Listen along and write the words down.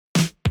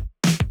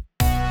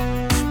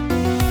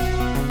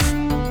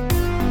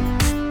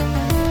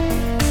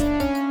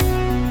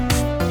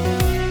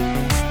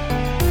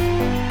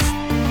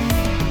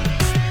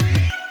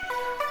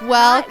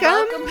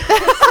Welcome.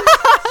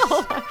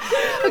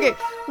 Okay,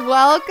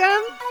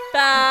 welcome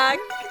back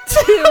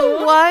to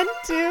 1,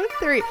 2,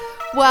 3.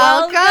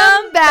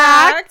 Welcome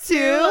back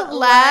to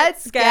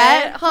Let's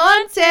Get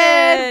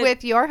Haunted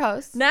with your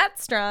hosts,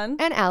 Nat Strawn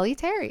and Allie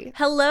Terry.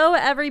 Hello,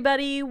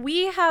 everybody.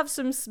 We have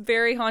some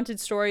very haunted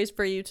stories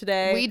for you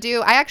today. We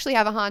do. I actually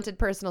have a haunted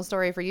personal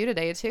story for you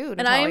today, too,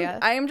 Natalia.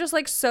 And I am just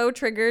like so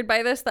triggered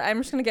by this that I'm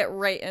just going to get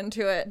right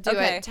into it. Do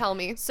it. Tell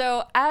me.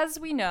 So, as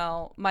we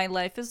know, my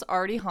life is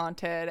already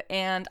haunted,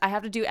 and I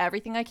have to do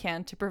everything I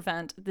can to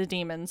prevent the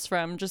demons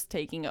from just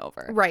taking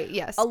over. Right,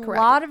 yes, A correct.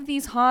 lot of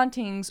these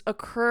hauntings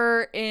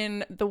occur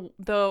in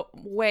the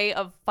way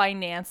of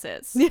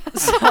finances.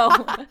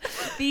 So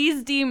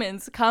these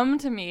demons come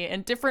to me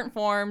in different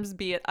forms,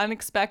 be it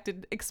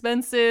unexpected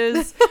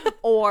expenses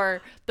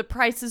or the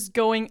prices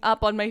going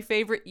up on my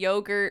favorite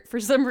yogurt for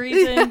some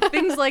reason,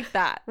 things like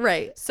that.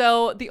 Right.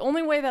 So the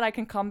only way that I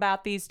can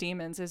combat these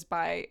demons is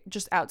by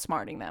just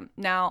outsmarting them.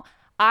 Now,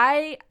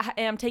 I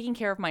am taking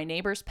care of my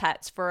neighbor's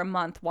pets for a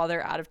month while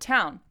they're out of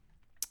town.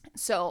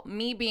 So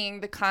me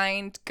being the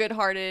kind,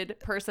 good-hearted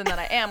person that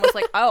I am was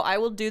like, oh, I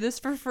will do this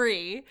for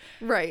free.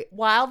 Right.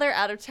 While they're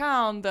out of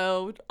town,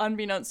 though,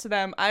 unbeknownst to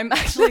them, I'm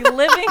actually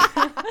living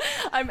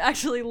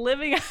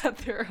at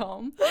their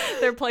home,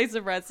 their place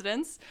of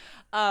residence,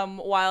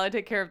 while I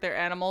take care of their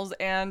animals,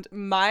 and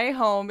my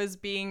home is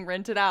being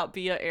rented out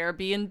via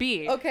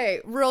Airbnb.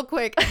 Okay, real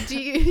quick. Do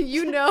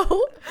you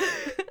know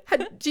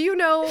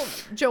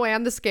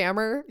Joanne the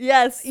Scammer?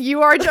 Yes.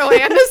 You are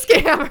Joanne the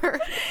Scammer.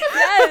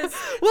 Yes.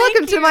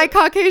 Welcome to my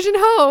Caucasian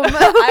home.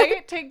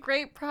 I take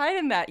great pride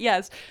in that.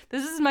 Yes,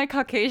 this is my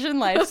Caucasian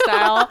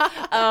lifestyle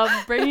of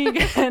bringing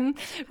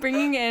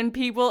in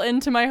people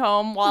into my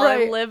home while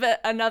I live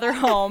at another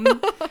home,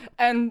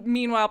 and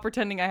meanwhile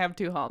pretending I have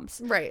two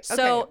homes. Right.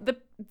 So okay.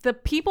 the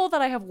people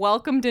that I have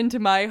welcomed into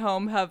my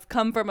home have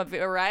come from a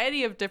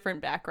variety of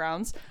different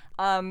backgrounds,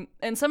 and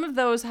some of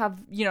those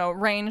have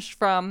ranged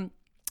from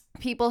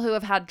people who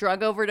have had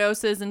drug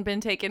overdoses and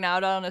been taken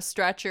out on a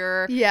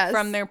stretcher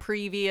from their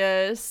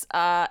previous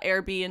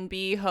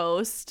Airbnb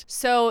host.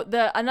 So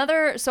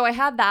I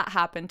had that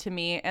happen to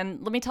me, and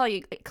let me tell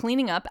you,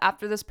 cleaning up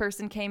after this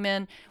person came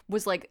in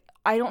was like,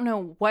 I don't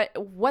know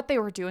what they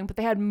were doing, but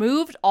they had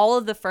moved all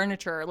of the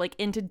furniture like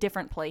into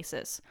different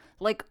places.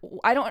 Like,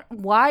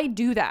 why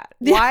do that?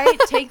 Why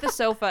take the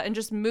sofa and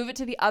just move it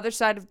to the other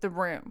side of the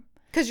room?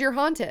 Because you're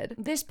haunted.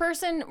 This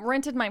person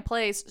rented my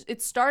place.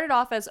 It started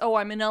off as, oh,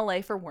 I'm in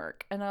LA for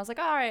work. And I was like,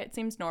 all right, it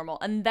seems normal.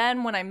 And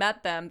then when I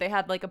met them, they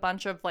had like a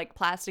bunch of like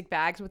plastic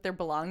bags with their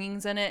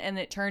belongings in it. And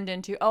it turned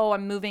into, oh,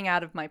 I'm moving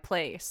out of my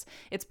place.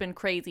 It's been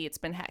crazy. It's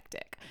been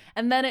hectic.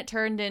 And then it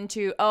turned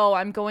into, oh,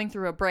 I'm going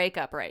through a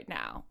breakup right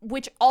now.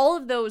 Which all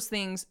of those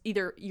things,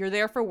 either you're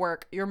there for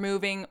work, you're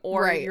moving,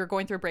 or you're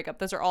going through a breakup.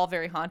 Those are all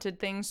very haunted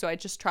things. So I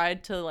just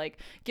tried to like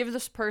give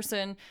this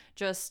person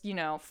just,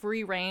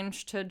 free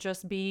range to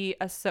just be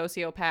a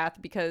sociopath,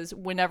 because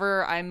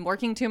whenever I'm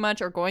working too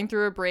much or going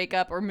through a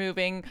breakup or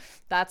moving,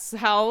 that's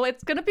how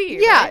it's gonna be.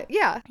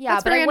 Yeah.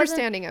 That's very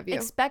understanding of you.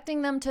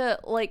 Expecting them to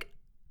like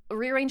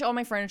rearrange all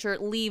my furniture,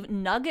 leave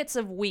nuggets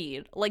of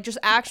weed, like just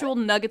actual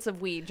nuggets of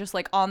weed just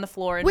like on the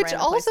floor in which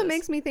random also places.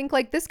 makes me think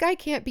like this guy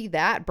can't be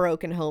that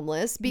broke and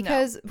homeless,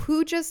 because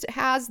who just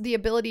has the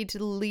ability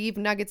to leave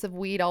nuggets of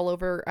weed all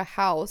over a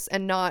house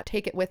and not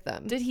take it with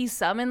them? Did he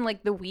summon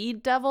like the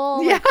weed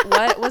devil? Like,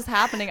 what was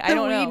happening? I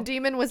don't know. The weed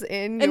demon was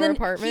in your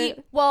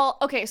apartment?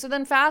 So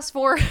then fast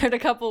forward a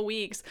couple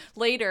weeks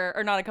later,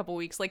 or not a couple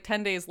weeks, like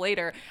 10 days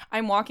later,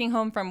 I'm walking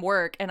home from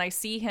work and I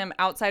see him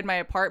outside my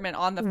apartment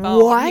on the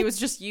phone. What? He was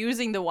just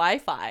using the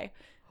Wi-Fi.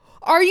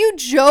 Are you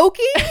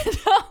joking?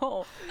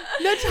 No.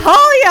 Natalia!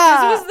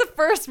 This was the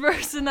first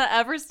person that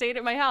ever stayed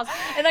at my house.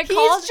 And He's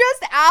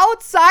just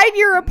outside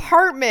your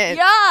apartment.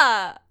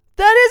 Yeah.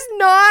 That is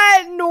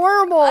not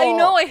normal. I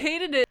know, I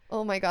hated it.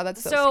 Oh my God,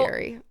 that's so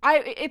scary.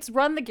 It's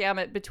run the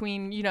gamut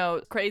between,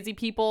 crazy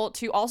people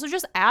to also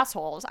just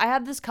assholes. I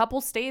had this couple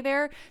stay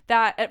there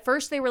that at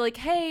first they were like,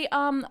 hey,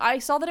 I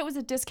saw that it was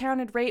a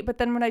discounted rate, but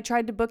then when I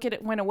tried to book it,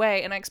 it went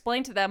away. And I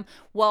explained to them,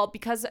 well,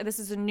 because this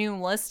is a new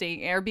listing,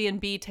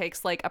 Airbnb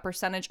takes like a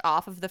percentage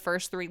off of the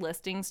first 3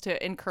 listings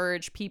to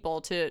encourage people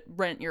to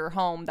rent your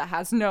home that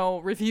has no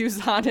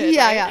reviews on it.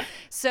 Yeah, right? yeah.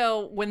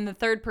 So when the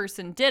third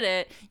person did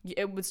it,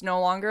 it was no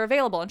longer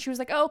available. And she was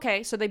like, oh,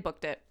 okay. So they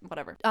booked it,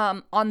 whatever.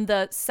 On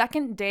the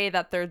second day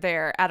that they're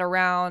there at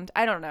around,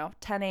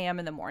 10 a.m.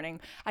 in the morning,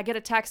 I get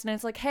a text and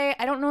it's like, hey,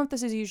 I don't know if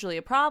this is usually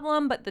a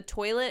problem, but the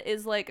toilet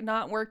is like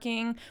not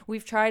working.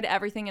 We've tried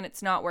everything and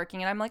it's not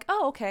working. And I'm like,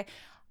 oh, okay.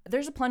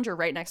 There's a plunger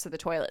right next to the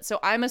toilet. So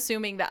I'm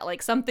assuming that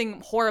like something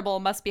horrible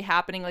must be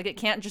happening. Like it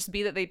can't just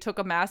be that they took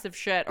a massive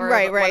shit or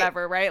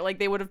whatever, right? Like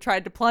they would have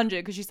tried to plunge it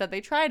because she said they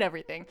tried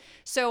everything.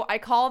 So I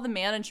call the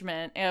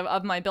management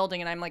of my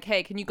building and I'm like,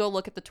 hey, can you go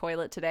look at the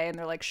toilet today? And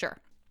they're like, sure.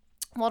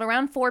 Well, at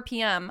around 4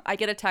 p.m., I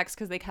get a text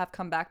because they have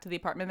come back to the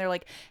apartment. They're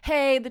like,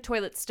 hey, the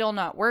toilet's still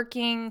not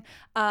working.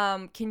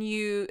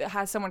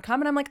 Has someone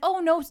come? And I'm like, oh,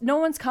 no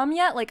one's come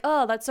yet? Like,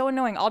 oh, that's so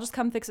annoying. I'll just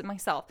come fix it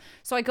myself.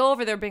 So I go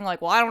over there being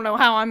like, well, I don't know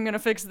how I'm going to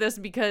fix this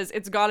because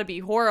it's got to be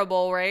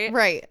horrible, right?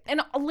 Right. And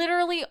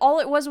literally all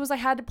it was I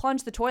had to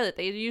plunge the toilet.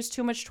 They used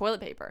too much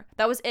toilet paper.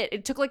 That was it.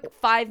 It took like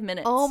 5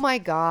 minutes. Oh my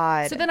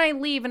God. So then I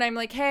leave and I'm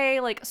like, hey,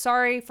 like,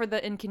 sorry for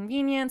the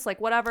inconvenience, like,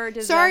 whatever.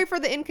 Sorry for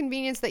the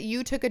inconvenience that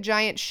you took a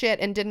giant shit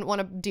and didn't want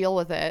to deal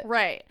with it.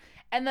 Right.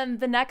 And then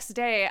the next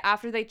day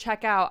after they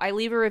check out, I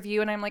leave a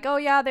review and I'm like, oh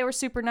yeah, they were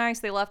super nice.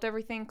 They left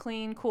everything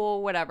clean,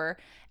 cool, whatever.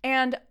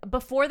 And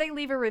before they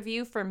leave a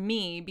review for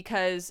me,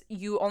 because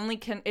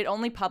it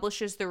only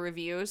publishes the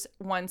reviews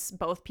once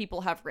both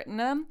people have written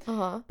them.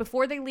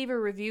 Before they leave a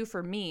review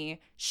for me,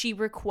 she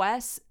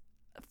requests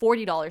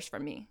 $40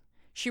 from me.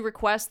 She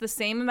requests the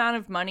same amount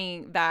of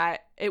money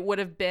that it would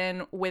have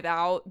been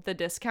without the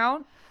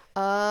discount.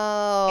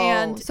 Oh.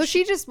 And so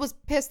she just was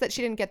pissed that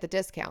she didn't get the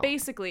discount.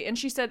 Basically. And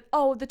she said,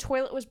 oh, the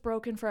toilet was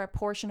broken for a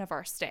portion of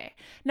our stay.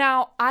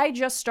 Now, I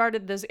just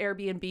started this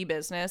Airbnb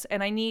business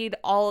and I need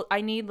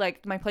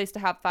like my place to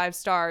have 5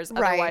 stars.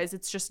 Right. Otherwise,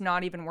 it's just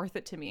not even worth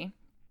it to me.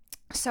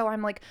 So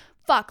I'm like,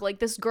 fuck, like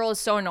this girl is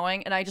so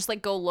annoying. And I just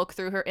like go look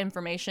through her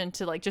information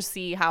to like just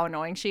see how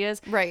annoying she is.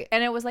 Right.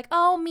 And it was like,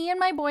 oh, me and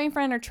my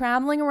boyfriend are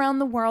traveling around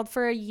the world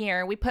for a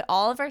year. We put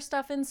all of our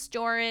stuff in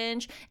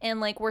storage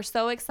and like we're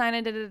so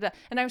excited. Da, da, da.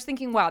 And I was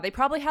thinking, wow, they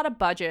probably had a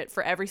budget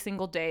for every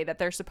single day that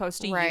they're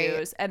supposed to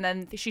use. And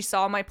then she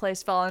saw my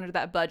place fell under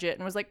that budget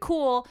and was like,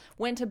 cool,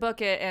 went to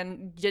book it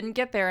and didn't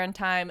get there in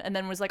time. And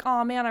then was like,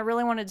 oh man, I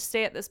really wanted to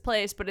stay at this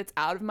place, but it's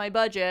out of my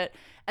budget.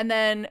 And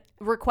then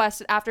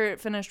after it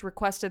finished,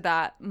 requested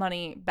that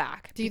money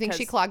back. Do you think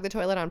she clogged the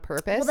toilet on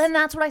purpose? Well, then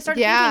that's what I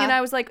started thinking. And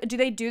I was like, do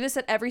they do this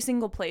at every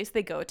single place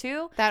they go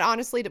to? That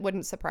honestly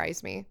wouldn't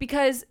surprise me.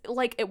 Because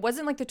like it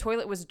wasn't like the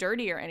toilet was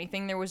dirty or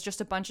anything. There was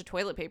just a bunch of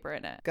toilet paper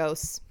in it.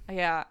 Ghosts.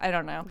 Yeah, I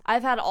don't know.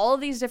 I've had all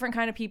of these different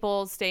kind of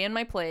people stay in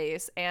my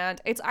place, and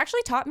it's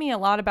actually taught me a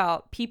lot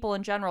about people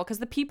in general, because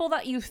the people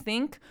that you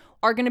think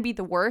are going to be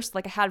the worst,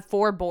 like I had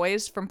 4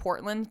 boys from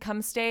Portland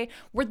come stay,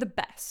 were the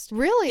best.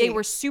 Really? They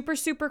were super,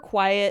 super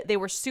quiet. They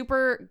were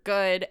super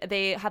good.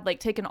 They had like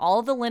taken all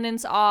of the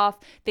linens off.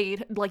 They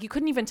like, you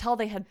couldn't even tell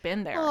they had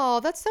been there.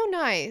 Oh, that's so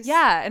nice.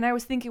 Yeah. And I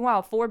was thinking,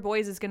 wow, 4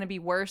 boys is going to be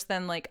worse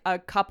than like a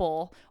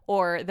couple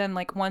or than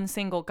like one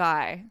single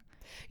guy.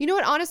 You know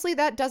what? Honestly,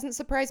 that doesn't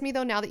surprise me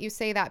though, now that you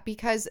say that,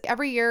 because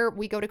every year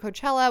we go to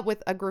Coachella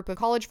with a group of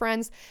college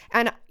friends,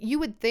 and you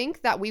would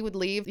think that we would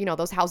leave,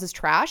 those houses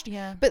trashed.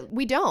 Yeah. But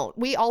we don't.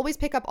 We always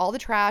pick up all the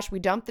trash. We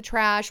dump the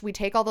trash. We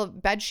take all the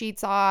bed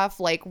sheets off.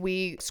 Like,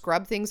 we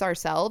scrub things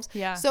ourselves.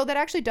 Yeah. So that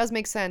actually does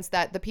make sense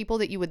that the people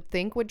that you would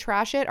think would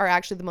trash it are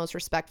actually the most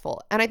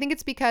respectful. And I think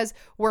it's because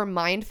we're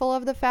mindful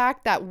of the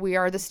fact that we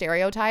are the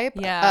stereotype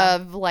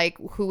of like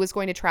who is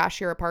going to trash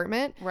your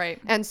apartment. Right.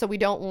 And so we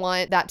don't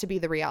want that to be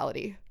the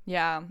reality.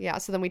 Yeah. Yeah.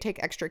 So then we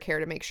take extra care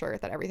to make sure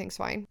that everything's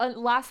fine.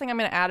 Last thing I'm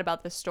going to add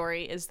about this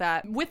story is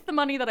that with the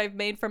money that I've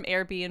made from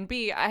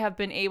Airbnb, I have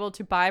been able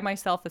to buy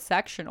myself a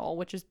sectional,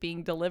 which is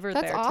being delivered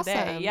That's there awesome.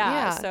 today.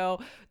 Yeah. So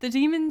the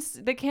demons,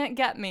 they can't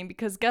get me,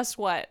 because guess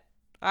what?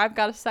 I've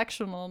got a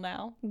sectional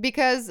now.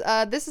 Because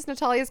this is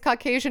Natalia's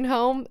Caucasian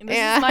home. This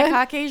is my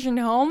Caucasian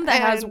home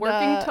that has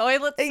working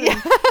toilets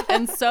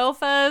and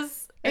sofas.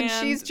 And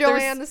she's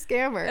Joanne the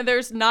scammer. And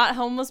there's not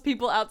homeless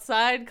people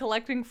outside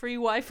collecting free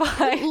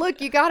Wi-Fi. Look,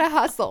 you gotta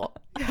hustle.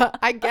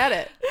 I get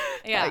it.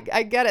 Yeah.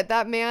 I get it.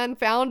 That man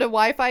found a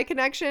Wi-Fi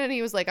connection and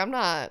he was like, I'm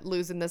not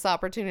losing this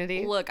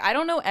opportunity. Look, I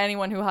don't know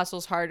anyone who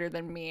hustles harder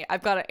than me.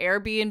 I've got an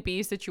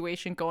Airbnb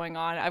situation going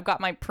on. I've got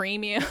my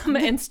premium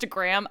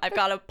Instagram. I've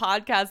got a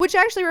podcast. Which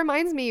actually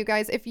reminds me, you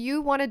guys, if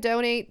you want to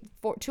donate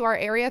to our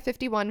Area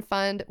 51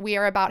 fund, we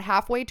are about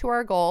halfway to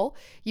our goal.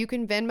 You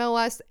can Venmo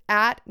us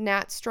at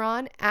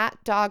Natstron, at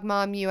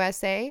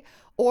DogMomUSA,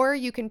 or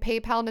you can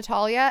PayPal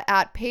Natalia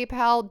at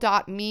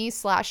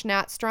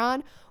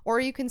paypal.me/Natstron, or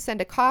you can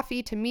send a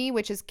coffee to me,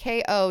 which is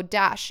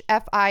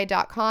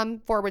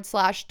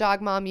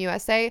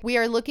ko-fi.com/dogmomusa. We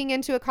are looking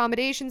into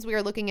accommodations. We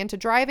are looking into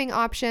driving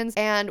options,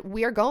 and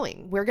we are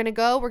going. We're going to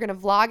go. We're going to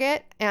vlog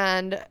it,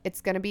 and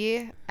it's going to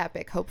be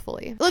epic,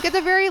 hopefully. Look, at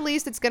the very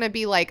least, it's going to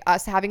be like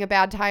us having a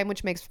bad time,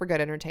 which makes for good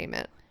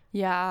entertainment.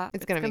 Yeah,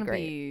 it's gonna be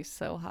great. Be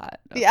so hot.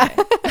 Okay. Yeah,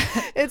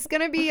 it's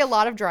gonna be a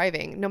lot of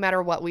driving, no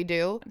matter what we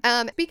do.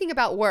 Speaking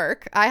about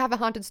work, I have a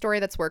haunted story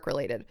that's work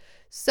related.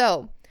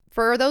 So,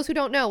 for those who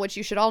don't know, which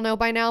you should all know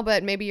by now,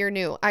 but maybe you're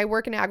new, I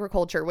work in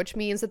agriculture, which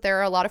means that there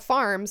are a lot of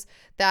farms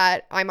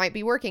that I might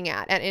be working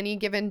at any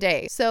given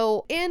day.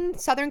 So in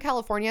Southern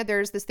California,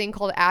 there's this thing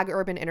called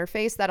ag-urban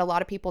interface that a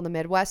lot of people in the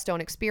Midwest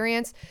don't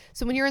experience.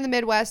 So when you're in the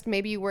Midwest,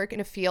 maybe you work in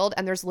a field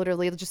and there's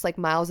literally just like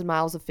miles and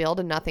miles of field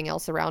and nothing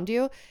else around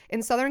you.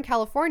 In Southern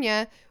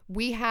California,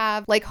 We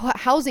have like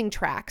housing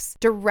tracks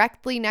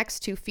directly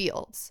next to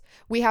fields.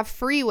 We have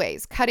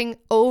freeways cutting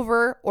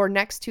over or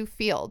next to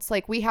fields.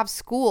 Like we have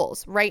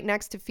schools right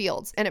next to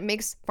fields, and it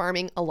makes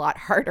farming a lot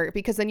harder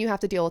because then you have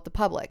to deal with the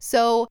public.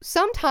 So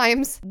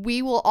sometimes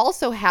we will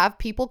also have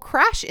people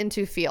crash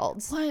into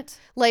fields. What?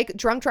 Like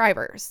drunk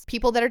drivers,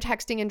 people that are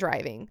texting and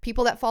driving,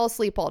 people that fall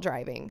asleep while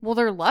driving. Well,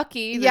 they're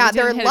lucky. Yeah,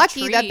 they're didn't hit a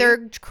lucky that tree.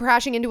 they're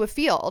crashing into a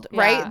field,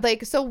 Yeah. right?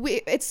 Like, so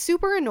it's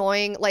super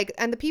annoying. Like,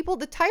 and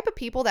the type of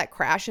people that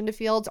crash into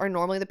fields are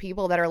normally the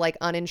people that are like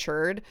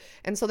uninsured.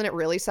 And so then it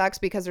really sucks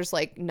because there's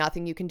like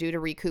nothing you can do to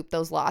recoup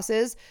those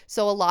losses.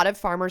 So a lot of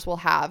farmers will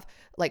have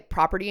like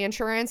property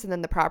insurance, and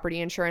then the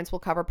property insurance will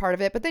cover part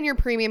of it, but then your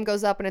premium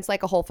goes up and it's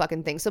like a whole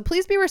fucking thing. So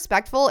please be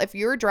respectful if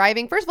you're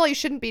driving. First of all, you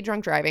shouldn't be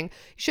drunk driving. You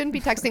shouldn't be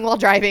texting while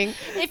driving.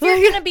 If you're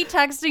going to be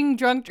texting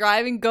drunk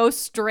driving, go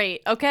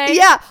straight, okay?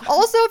 Yeah.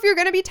 Also, if you're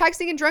going to be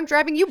texting and drunk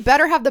driving, you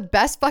better have the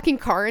best fucking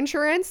car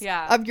insurance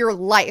of your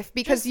life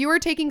because you are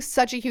taking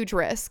such a huge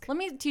risk. Let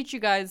me teach you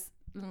guys,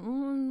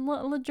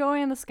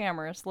 Joey and the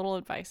scammers, little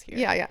advice here.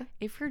 Yeah.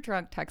 If you're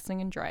drunk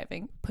texting and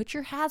driving, put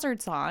your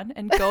hazards on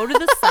and go to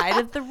the side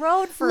of the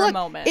road for a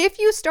moment. If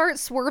you start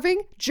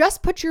swerving,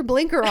 just put your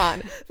blinker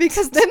on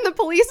because then the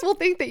police will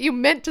think that you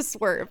meant to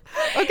swerve.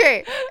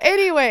 Okay.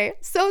 Anyway,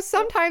 so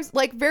sometimes,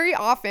 like very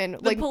often,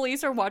 the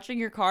police are watching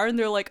your car and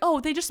they're like,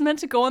 oh, they just meant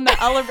to go in the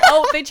elevator.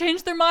 Oh, they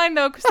changed their mind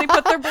though because they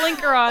put their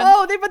blinker on.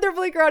 Oh, they put their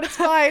blinker on. It's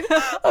fine.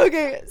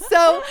 Okay.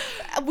 So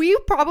we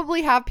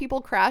probably have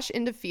people crash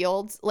into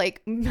fields like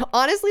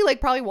honestly like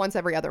probably once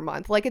every other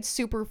month. Like it's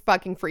super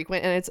fucking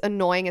frequent and it's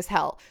annoying as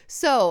hell.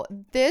 So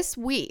this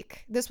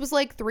week, this was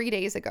like 3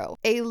 days ago,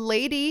 a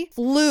lady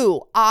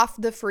flew off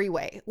the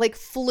freeway. Like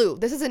flew.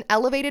 This is an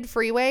elevated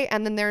freeway,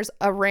 and then there's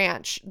a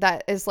ranch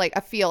that is like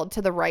a field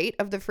to the right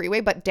of the freeway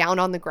but down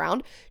on the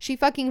ground. She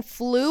fucking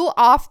flew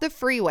off the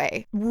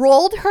freeway,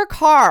 rolled her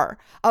car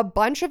a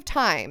bunch of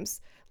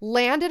times,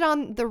 landed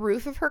on the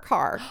roof of her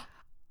car.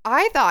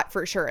 I thought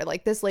for sure,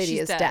 like, this lady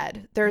is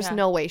dead. There's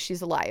no way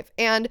she's alive.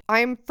 And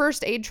I'm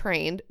first aid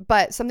trained,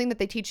 but something that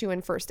they teach you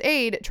in first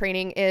aid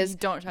training is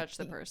don't touch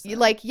the person.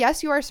 Like,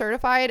 yes, you are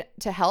certified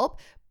to help,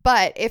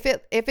 but if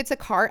it's a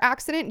car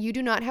accident, you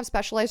do not have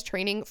specialized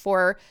training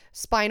for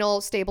spinal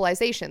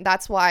stabilization.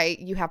 That's why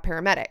you have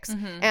paramedics.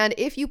 And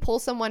if you pull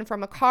someone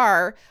from a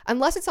car,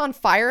 unless it's on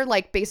fire,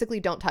 like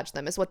basically don't touch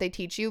them is what they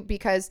teach you,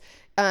 because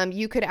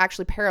you could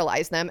actually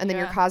paralyze them and then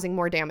you're causing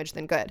more damage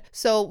than good.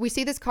 So we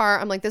see this car.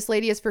 I'm like, this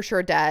lady is for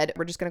sure dead.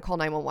 We're just going to call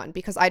 911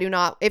 because I do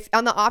not, if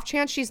on the off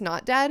chance she's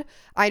not dead,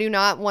 I do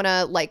not want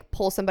to like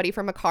pull somebody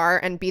from a car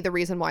and be the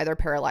reason why they're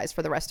paralyzed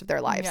for the rest of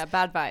their lives. Yeah,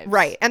 bad vibes.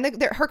 Right.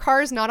 And her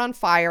car is not on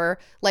fire.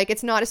 Like,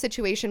 it's not a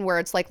situation where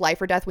it's like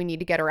life or death. We need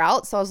to get her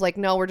out. So I was like,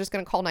 no, we're just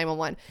going to call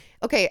 911.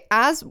 Okay.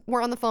 As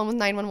we're on the phone with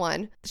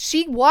 911,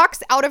 she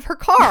walks out of her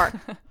car.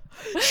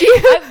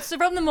 So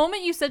from the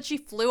moment you said she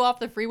flew off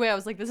the freeway, I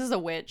was like, this is a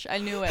witch. I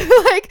knew it.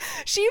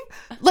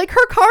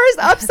 Her car is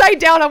upside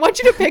down. I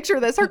want you to picture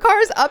this. Her car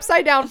is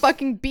upside down,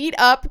 fucking beat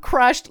up,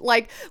 crushed,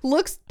 like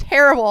looks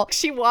terrible.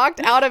 She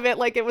walked out of it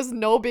like it was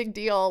no big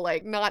deal,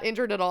 like not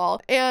injured at all.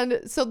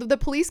 And so the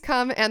police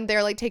come and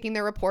they're like taking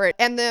their report,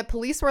 and the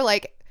police were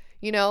like,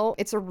 you know,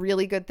 it's a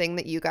really good thing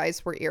that you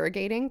guys were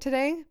irrigating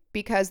today,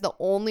 because the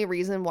only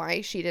reason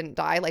why she didn't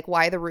die, like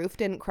why the roof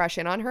didn't crush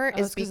in on her,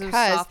 is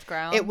because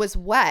it was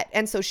wet.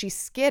 And so she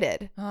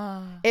skidded.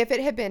 If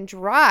it had been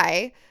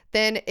dry,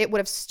 then it would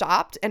have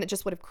stopped and it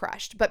just would have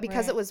crushed. But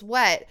because it was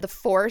wet, the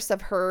force of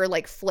her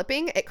like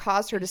flipping, it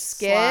caused her to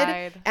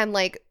skid and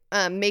like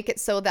make it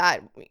so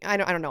that, I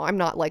don't know. I'm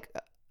not like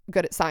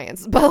good at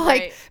science, but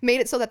like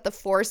made it so that the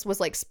force was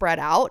like spread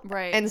out,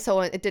 and so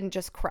it didn't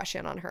just crush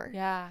in on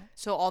her.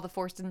 So all the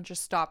force didn't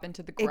just stop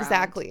into the ground.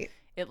 Exactly.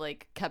 It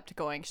like kept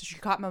going, so she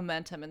caught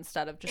momentum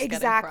instead of just getting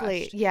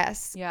crushed.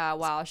 Yes. Yeah.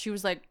 Wow. She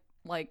was like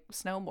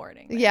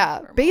snowboarding. Yeah,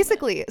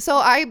 basically. So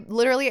I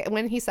literally,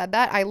 when he said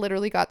that, I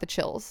literally got the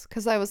chills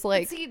because I was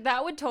like, see,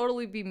 that would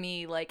totally be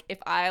me. Like if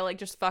I like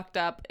just fucked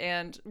up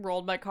and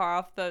rolled my car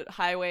off the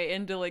highway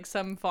into like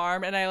some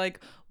farm, and I like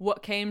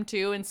came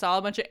to and saw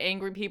a bunch of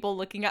angry people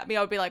looking at me,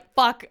 I would be like,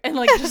 fuck, and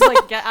like just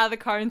like get out of the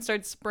car and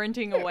start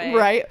sprinting away.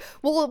 Right.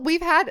 Well,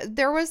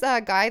 there was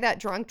a guy that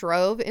drunk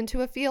drove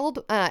into a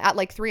field at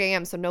like 3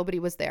 a.m. so nobody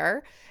was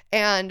there.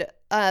 And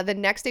the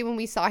next day when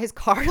we saw his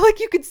car, like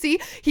you could see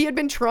he had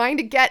been trying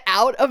to get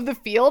out of the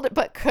field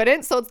but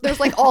couldn't. So there's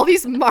like all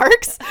these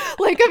marks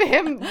like of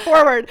him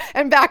forward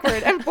and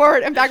backward and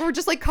forward and backward,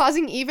 just like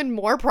causing even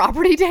more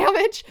property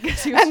damage.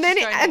 And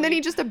then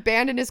he just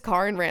abandoned his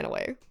car and ran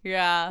away.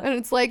 Yeah. And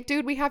it's like,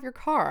 dude, we have your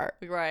car.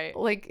 Right.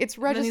 Like it's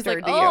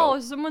registered to you. Oh,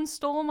 someone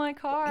stole my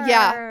car.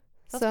 Yeah.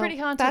 That's pretty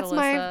haunted. That's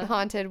Alyssa. my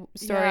haunted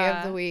story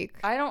of the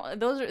week.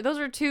 Those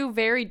are two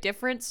very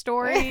different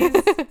stories.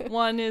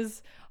 One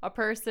is a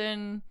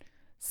person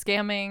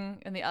scamming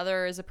and the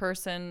other is a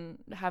person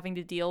having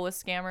to deal with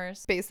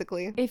scammers.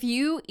 Basically. If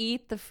you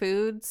eat the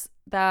foods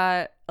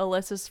that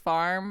Alyssa's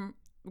farm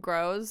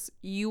grows,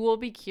 you will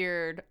be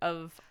cured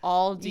of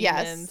all demons,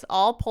 Yes.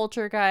 all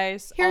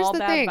poltergeists, Here's all the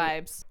bad thing.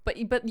 vibes.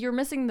 But you're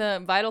missing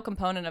the vital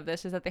component of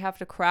this is that they have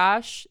to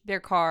crash their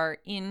car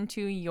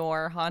into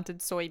your haunted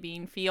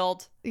soybean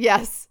field.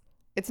 Yes.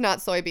 It's not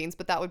soybeans,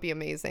 but that would be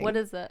amazing. What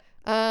is it?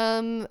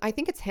 I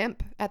think it's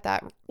hemp at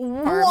that farm.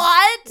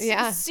 What?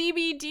 Yeah.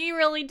 CBD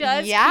really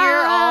does Yeah.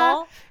 cure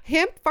all.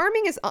 Hemp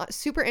farming is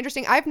super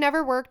interesting. I've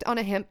never worked on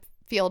a hemp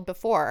field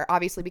before,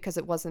 obviously because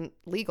it wasn't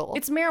legal.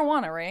 It's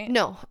marijuana, right?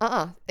 No,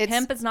 it's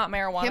Hemp is not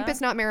marijuana. hemp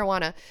is not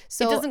marijuana.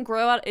 So It doesn't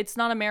grow out. It's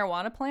not a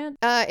marijuana plant.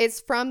 it's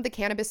from the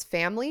cannabis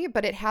family,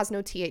 but it has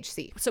no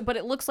THC. So, but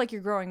it looks like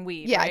you're growing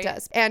weed. Yeah, right? it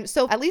does. And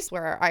so at least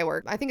where I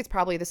work, I think it's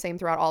probably the same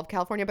throughout all of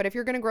California, but if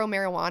you're going to grow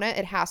marijuana,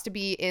 it has to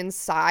be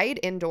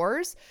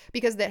indoors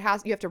because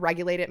you have to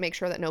regulate it, make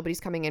sure that nobody's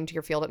coming into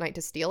your field at night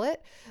to steal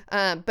it.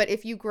 But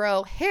if you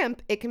grow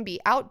hemp, it can be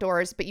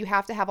outdoors, but you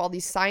have to have all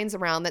these signs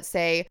around that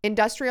say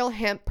industrial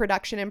hemp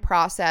production and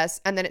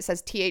process, and then it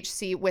says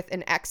THC with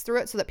an X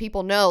through it so that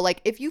people know, like,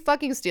 if you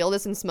fucking steal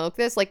this and smoke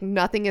this, like,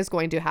 nothing is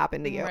going to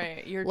happen to you.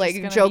 Right. You're like,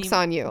 just gonna joke's be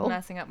on you.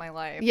 messing up my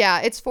life. Yeah,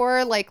 it's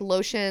for like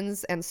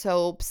lotions and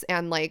soaps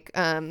and like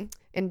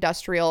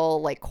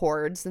industrial like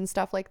cords and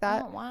stuff like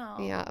that. Oh, wow.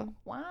 Yeah.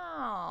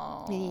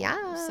 Wow.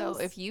 Yes. So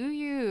if you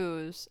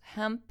use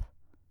hemp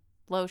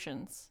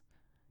lotions,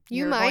 You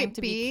you're might going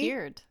to be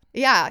cured.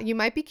 Yeah, you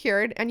might be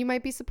cured and you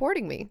might be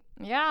supporting me.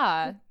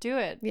 Yeah, do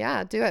it.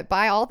 Yeah, do it.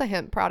 Buy all the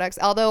hemp products.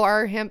 Although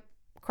our hemp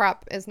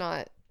crop is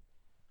not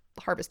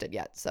harvested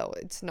yet, so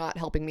it's not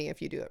helping me if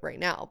you do it right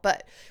now.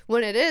 But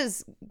when it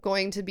is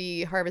going to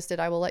be harvested,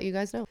 I will let you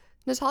guys know.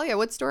 Natalia,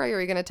 what story are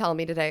you going to tell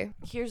me today?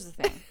 Here's the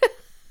thing.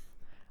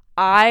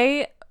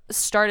 I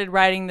started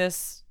writing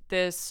this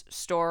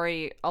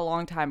story a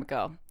long time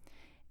ago.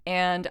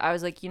 And I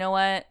was like, you know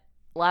what?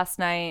 Last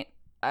night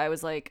I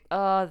was like,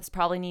 oh, this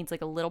probably needs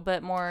like a little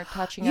bit more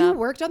touching You up.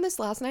 worked on this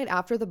last night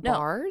after the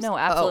bars? No,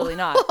 absolutely Oh.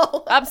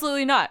 not.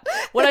 Absolutely not.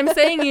 What I'm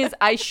saying is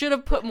I should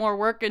have put more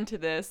work into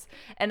this.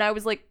 And I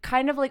was like,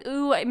 kind of like,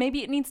 ooh,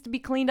 maybe it needs to be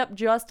cleaned up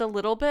just a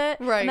little bit.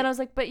 Right. And then I was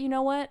like, but you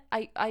know what?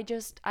 I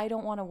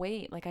don't want to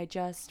wait. Like, I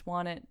just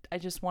want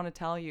to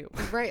tell you.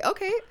 Right.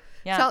 Okay.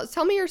 Yeah.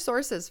 Tell me your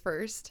sources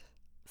first.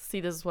 See,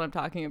 this is what I'm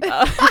talking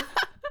about.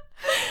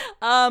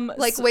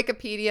 Like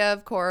Wikipedia,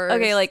 of course.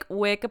 Okay, like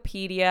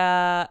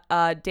Wikipedia,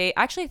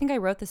 actually I think I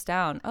wrote this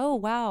down. Oh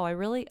wow,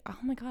 oh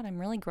my god, I'm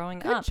really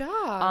growing up. Good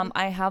job.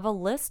 I have a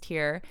list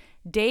here.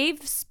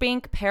 Dave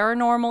Spink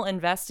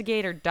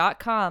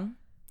paranormalinvestigator.com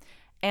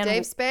and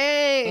Dave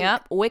Spade.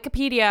 Yep,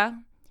 Wikipedia.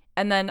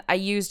 And then I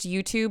used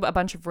YouTube, a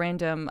bunch of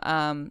random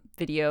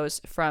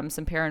videos from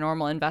some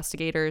paranormal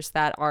investigators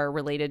that are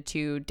related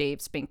to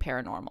Dave Spink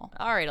Paranormal.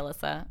 All right,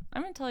 Alyssa,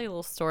 I'm going to tell you a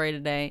little story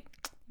today.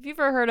 Have you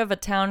ever heard of a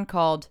town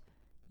called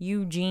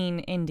Eugene,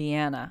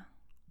 Indiana?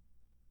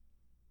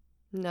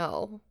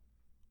 No,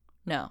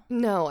 No.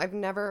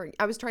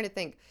 I was trying to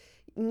think.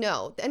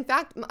 No. In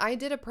fact, I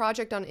did a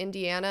project on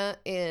Indiana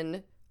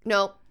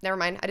no, never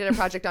mind. I did a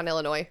project on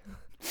Illinois.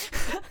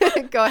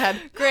 Go ahead.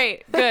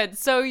 Great, good.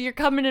 So you're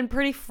coming in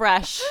pretty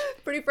fresh.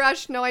 Pretty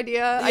fresh, no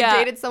idea. Yeah. I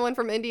dated someone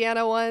from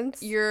Indiana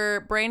once.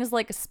 Your brain is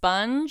like a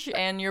sponge,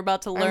 and you're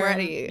about to learn.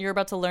 ready. You're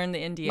about to learn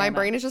the Indiana. My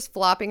brain is just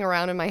flopping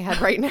around in my head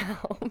right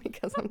now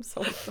because I'm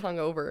so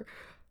hungover.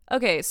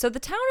 Okay, so the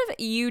town of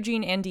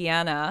Eugene,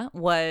 Indiana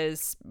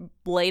was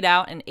laid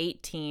out in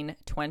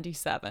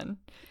 1827.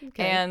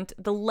 Okay. And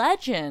the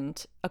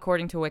legend,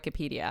 according to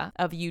Wikipedia,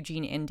 of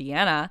Eugene,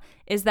 Indiana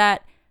is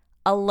that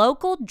a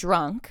local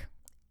drunk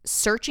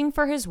searching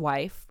for his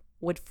wife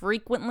would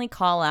frequently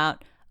call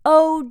out,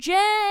 "Oh,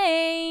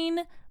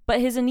 Jane!" But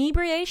his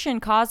inebriation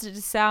caused it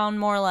to sound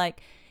more like,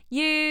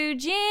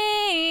 "Eugene!"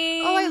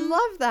 Oh, I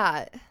love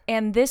that.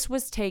 And this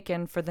was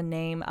taken for the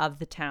name of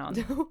the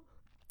town.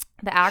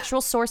 The actual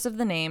source of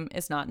the name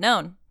is not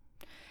known.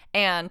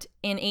 And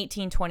in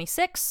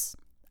 1826,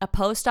 a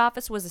post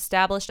office was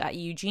established at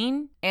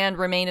Eugene and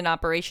remained in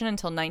operation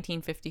until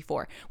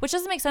 1954, which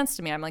doesn't make sense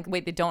to me. I'm like,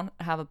 wait, they don't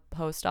have a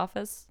post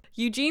office?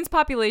 Eugene's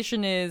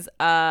population is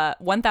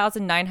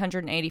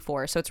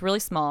 1,984, so it's really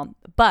small,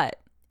 but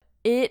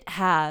it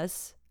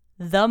has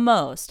the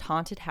most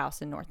haunted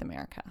house in North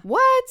America.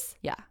 What?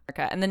 Yeah.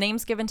 And the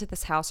names given to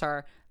this house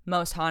are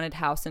Most Haunted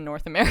House in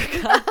North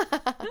America.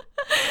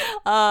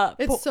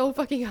 It's so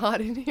fucking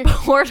hot in here.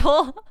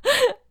 Portal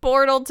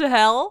to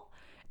Hell,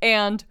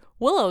 and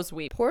Willow's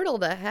Weep. Portal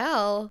to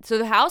hell. So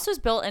the house was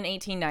built in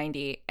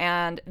 1890,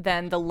 and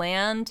then the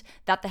land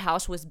that the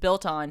house was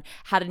built on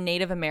had a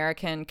Native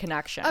American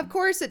connection. Of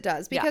course it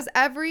does, because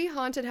every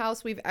haunted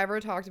house we've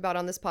ever talked about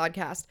on this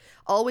podcast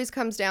always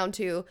comes down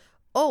to,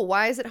 oh,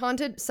 why is it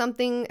haunted?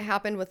 Something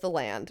happened with the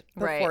land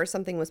before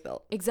something was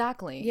built.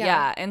 Exactly. Yeah.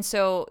 Yeah. And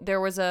so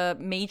there was a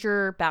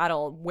major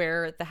battle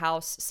where the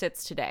house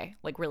sits today,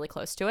 like really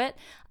close to it.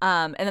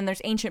 And then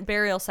there's ancient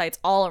burial sites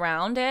all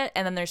around it.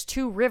 And then there's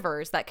two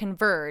rivers that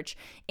converge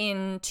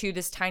into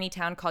this tiny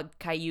town called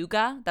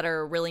Cayuga that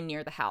are really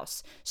near the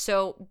house.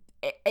 So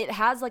it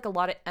has like a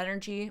lot of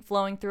energy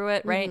flowing through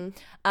it, right?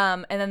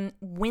 And then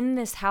when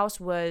this house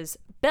was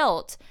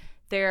built,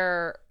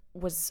 there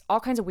was all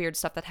kinds of weird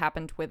stuff that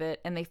happened with it,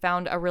 and they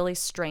found a really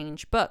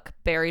strange book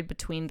buried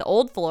between the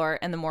old floor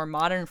and the more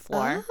modern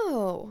floor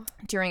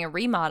during a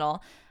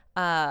remodel.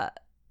 What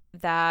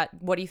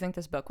do you think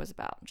this book was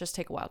about? Just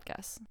take a wild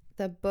guess.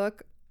 The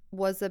book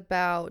was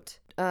about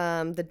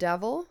the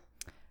devil.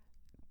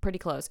 Pretty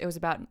close. It was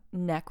about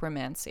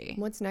necromancy.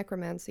 What's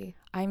necromancy?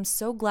 I'm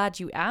so glad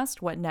you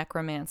asked what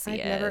necromancy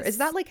is. Is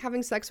that like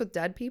having sex with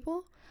dead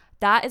people?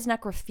 That is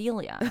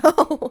necrophilia.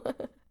 Oh.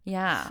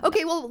 Yeah.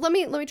 Okay, well, let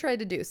me try to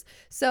deduce.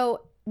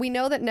 So we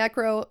know that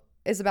necro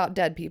is about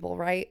dead people,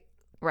 right?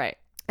 Right.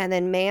 And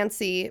then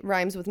mancy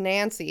rhymes with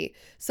Nancy.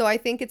 So I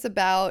think it's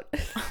about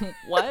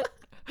What?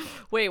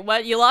 Wait,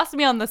 what? You lost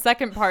me on the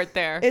second part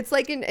there. It's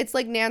like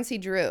Nancy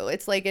Drew.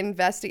 It's like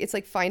it's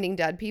like finding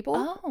dead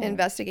people,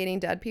 investigating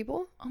dead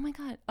people. Oh my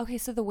God. Okay,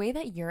 so the way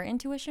that your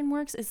intuition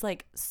works is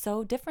like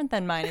so different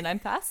than mine, and I'm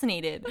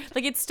fascinated.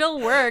 Like it still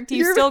worked.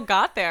 You still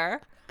got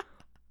there.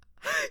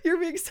 You're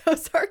being so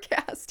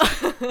sarcastic.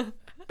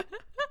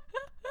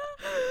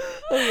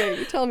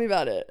 Okay, tell me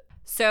about it.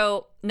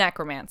 So,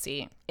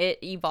 necromancy, it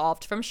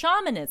evolved from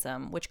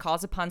shamanism, which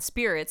calls upon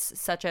spirits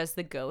such as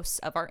the ghosts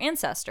of our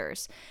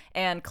ancestors.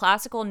 And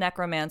classical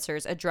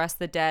necromancers address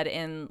the dead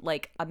in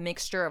like a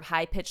mixture of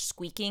high-pitched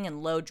squeaking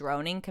and low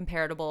droning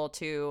comparable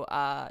to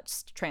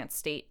trance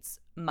states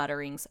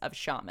mutterings of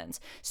shamans.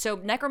 So,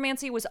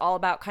 necromancy was all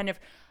about kind of,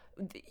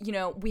 you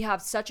know, we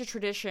have such a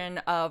tradition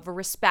of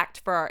respect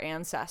for our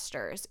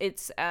ancestors.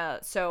 It's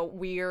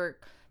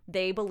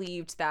they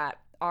believed that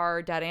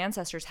our dead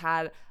ancestors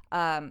had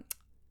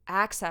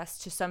access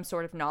to some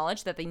sort of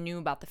knowledge that they knew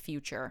about the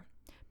future,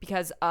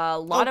 because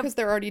because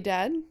they're already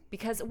dead.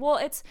 Because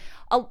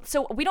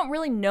so we don't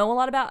really know a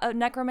lot about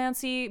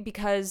necromancy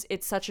because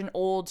it's such an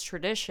old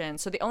tradition.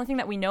 So the only thing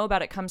that we know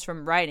about it comes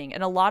from writing,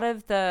 and a lot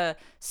of the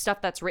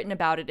stuff that's written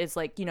about it is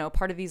like, you know,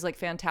 part of these like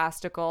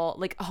fantastical,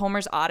 like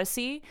Homer's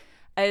Odyssey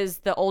is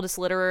the oldest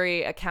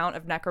literary account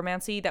of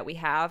necromancy that we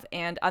have,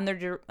 and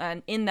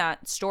in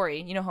that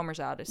story, you know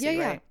Homer's Odyssey,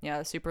 right?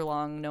 Yeah, super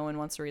long. No one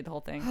wants to read the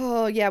whole thing.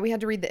 Oh yeah, we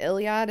had to read the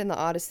Iliad and the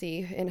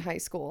Odyssey in high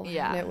school.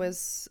 Yeah, and it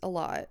was a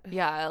lot.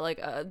 Yeah,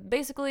 like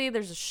basically,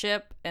 there's a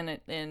ship and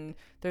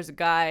there's a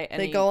guy, and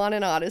they go on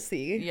an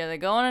odyssey. Yeah, they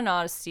go on an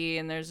odyssey,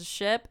 and there's a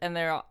ship, and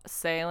they're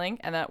sailing,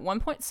 and at one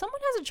point, someone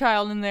has a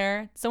child in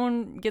there.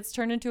 Someone gets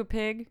turned into a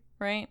pig.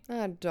 Right?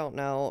 I don't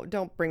know.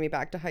 Don't bring me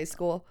back to high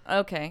school.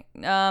 Okay.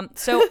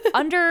 So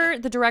under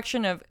the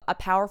direction of a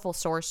powerful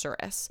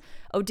sorceress,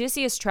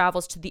 Odysseus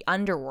travels to the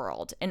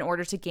underworld in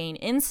order to gain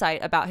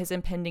insight about his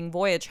impending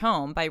voyage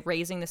home by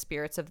raising the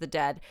spirits of the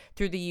dead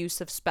through the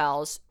use of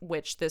spells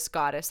which this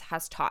goddess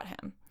has taught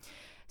him.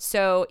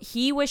 So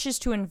he wishes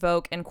to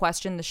invoke and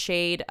question the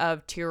shade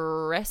of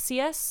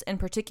Tiresias in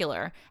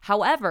particular.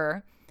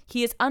 However,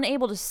 he is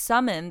unable to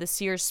summon the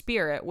seer's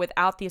spirit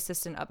without the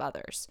assistance of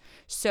others.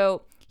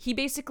 So he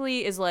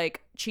basically is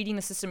like cheating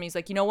the system. He's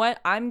like, you know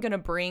what? I'm going to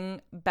bring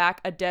back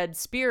a dead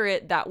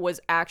spirit that was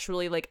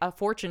actually like a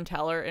fortune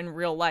teller in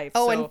real life.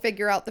 Oh, and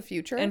figure out the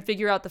future? And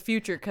figure out the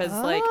future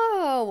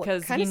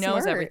because he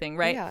knows everything,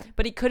 right? Yeah.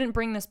 But he couldn't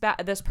bring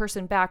this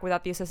person back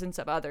without the assistance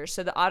of others.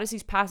 So the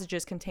Odyssey's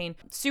passages contain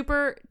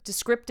super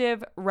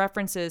descriptive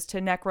references to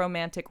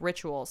necromantic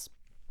rituals.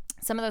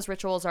 Some of those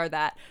rituals are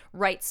that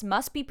rites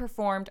must be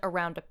performed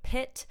around a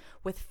pit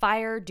with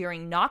fire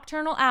during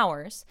nocturnal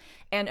hours,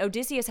 and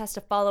Odysseus has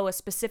to follow a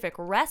specific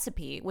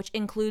recipe, which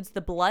includes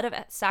the blood of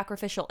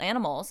sacrificial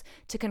animals,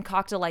 to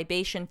concoct a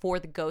libation for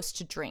the ghost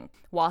to drink,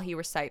 while he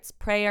recites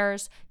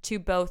prayers to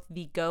both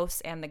the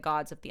ghosts and the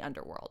gods of the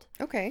underworld.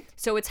 Okay.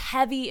 So it's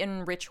heavy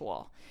in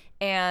ritual.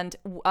 And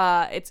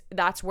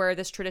that's where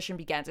this tradition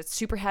begins. It's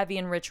super heavy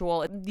in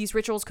ritual. These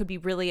rituals could be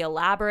really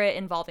elaborate,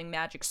 involving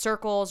magic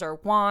circles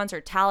or wands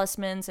or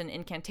talismans and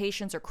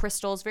incantations or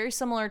crystals, very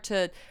similar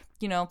to,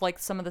 you know, like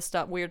some of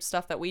the weird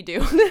stuff that we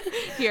do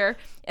here.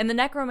 And the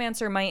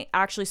necromancer might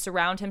actually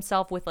surround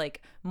himself with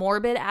like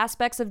morbid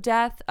aspects of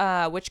death,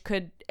 which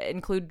could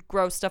include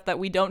gross stuff that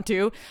we don't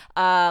do,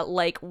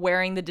 like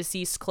wearing the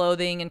deceased's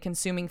clothing and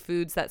consuming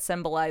foods that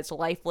symbolize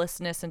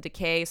lifelessness and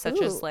decay,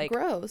 such as like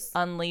gross.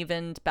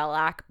 Unleavened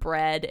black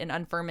bread and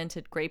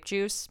unfermented grape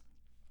juice.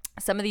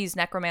 Some of these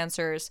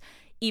necromancers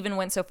even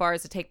went so far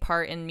as to take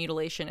part in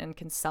mutilation and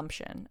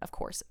consumption of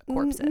corpses.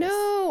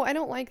 No, I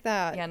don't like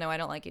that. Yeah, no, I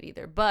don't like it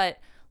either. But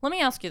let me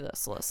ask you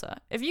this, Alyssa.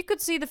 If you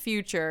could see the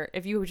future,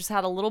 if you just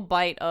had a little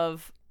bite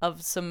of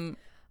some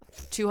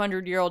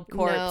 200-year-old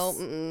corpse.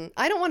 No,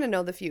 I don't want to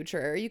know the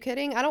future. Are you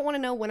kidding? I don't want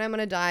to know when I'm going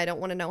to die. I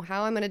don't want to know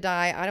how I'm going to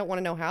die. I don't want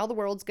to know how the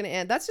world's going to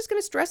end. That's just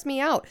going to stress me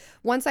out.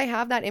 Once I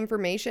have that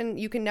information,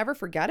 you can never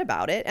forget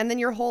about it. And then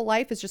your whole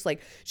life is just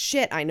like,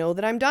 shit, I know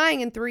that I'm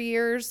dying in 3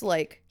 years.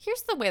 Like,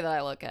 here's the way that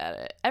I look at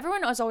it.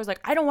 Everyone is always like,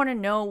 I don't want to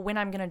know when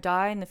I'm going to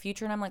die in the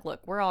future. And I'm like,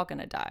 look, we're all going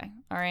to die.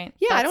 All right.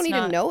 Yeah, I don't need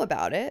to know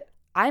about it.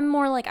 I'm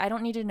more like, I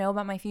don't need to know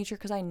about my future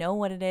because I know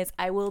what it is.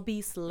 I will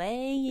be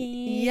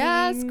slaying.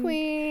 Yes,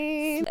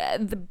 queen.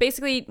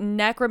 Basically,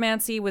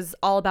 necromancy was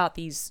all about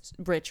these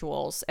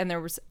rituals, and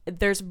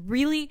there's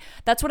really,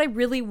 that's what I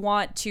really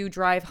want to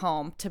drive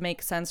home to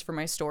make sense for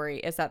my story,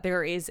 is that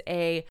there is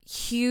a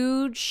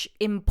huge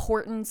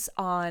importance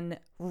on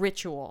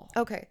ritual.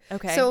 Okay.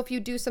 Okay. So if you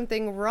do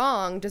something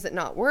wrong, does it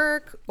not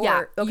work? Or,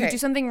 Yeah. Okay. You do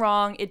something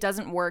wrong, it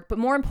doesn't work. But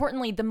more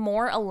importantly, the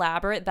more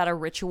elaborate that a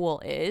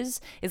ritual is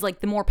like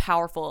the more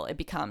powerful it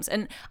becomes.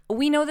 And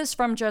we know this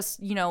from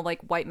just,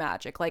 like white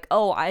magic. Like,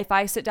 oh, if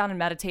I sit down and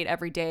meditate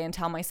every day and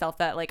tell myself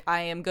that like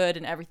I am good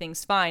and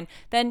everything's fine,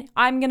 then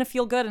I'm going to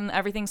feel good and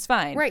everything's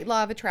fine. Right,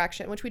 law of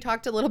attraction, which we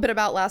talked a little bit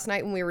about last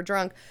night when we were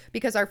drunk,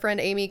 because our friend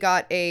Amy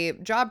got a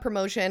job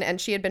promotion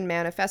and she had been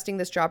manifesting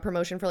this job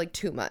promotion for like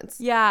 2 months.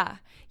 Yeah,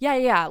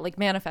 like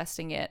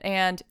manifesting it.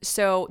 And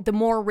so the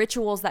more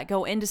rituals that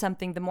go into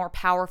something, the more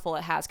powerful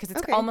it has, because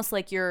it's almost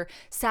like you're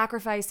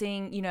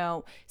sacrificing,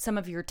 some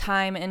of your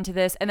time into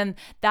this, and then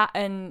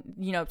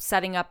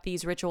setting up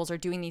these rituals or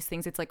doing these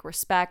things, it's like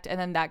respect, and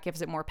then that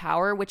gives it more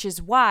power, which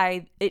is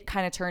why it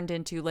kind of turned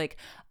into like,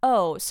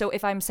 oh, so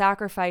if I'm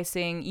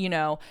sacrificing,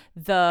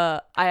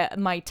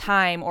 my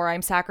time, or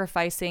I'm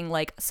sacrificing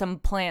like some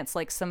plants,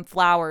 like some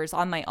flowers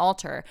on my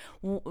altar,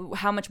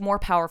 how much more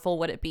powerful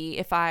would it be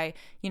if I,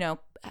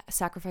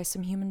 sacrifice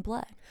some human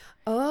blood?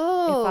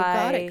 Oh,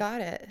 got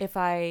it. If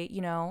I,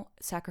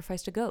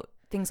 sacrificed a goat,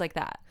 things like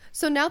that.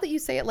 So now that you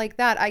say it like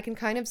that, I can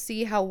kind of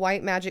see how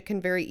white magic can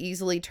very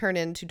easily turn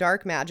into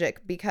dark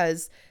magic,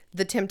 because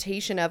the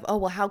temptation of, oh,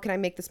 well, how can I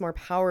make this more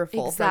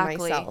powerful for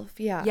myself?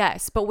 Yeah.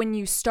 Yes. But when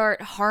you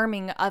start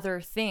harming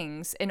other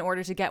things in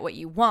order to get what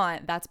you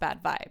want, that's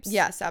bad vibes.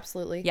 Yes,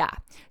 absolutely. Yeah.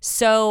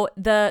 So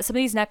some of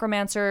these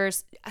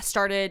necromancers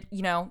started,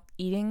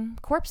 eating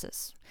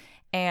corpses.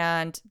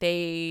 And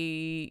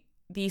these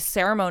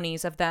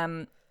ceremonies of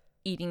them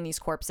eating these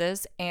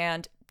corpses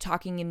and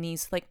talking in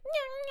these like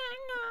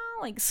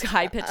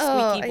high-pitched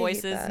squeaky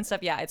voices and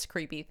stuff. Yeah, it's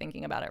creepy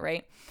thinking about it,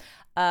 right?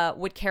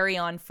 Would carry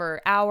on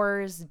for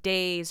hours,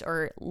 days,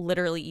 or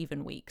literally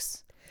even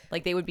weeks.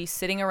 Like they would be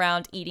sitting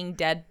around eating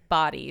dead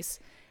bodies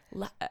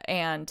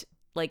and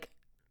like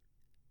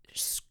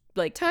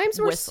times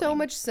were whistling. So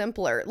much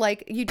simpler.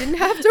 Like you didn't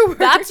have to work.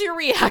 That's your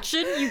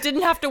reaction? You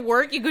didn't have to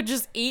work? You could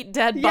just eat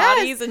dead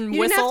bodies and whistle?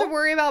 You didn't have to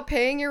worry about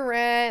paying your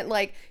rent.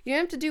 Like you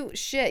didn't have to do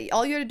shit.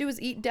 All you had to do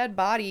was eat dead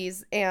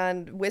bodies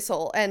and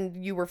whistle,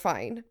 and you were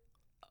fine.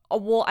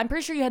 Well, I'm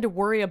pretty sure you had to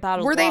worry about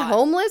a lot. Were they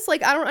homeless?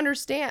 Like, I don't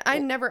understand.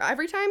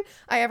 Every time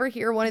I ever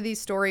hear one of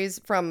these stories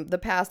from the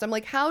past, I'm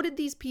like, how did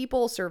these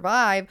people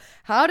survive?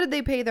 How did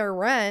they pay their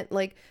rent?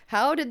 Like,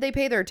 how did they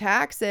pay their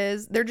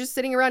taxes? They're just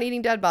sitting around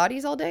eating dead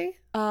bodies all day?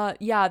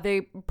 Yeah,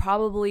 they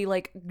probably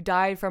like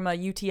died from a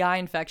UTI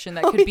infection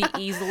that could be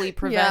easily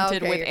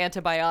prevented with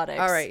antibiotics.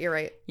 All right, you're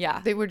right. Yeah.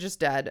 They were just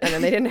dead, and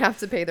then they didn't have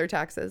to pay their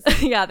taxes.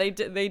 Yeah, they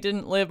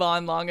didn't live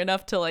on long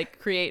enough to like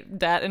create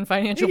debt and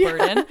financial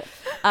burden.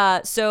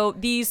 So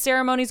these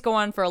ceremonies go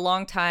on for a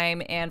long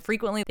time, and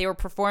frequently they were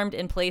performed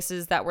in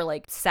places that were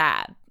like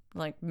sad,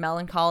 like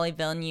melancholy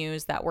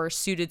venues that were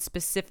suited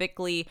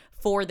specifically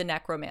for the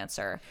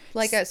necromancer.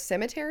 Like a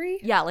cemetery?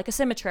 Yeah, like a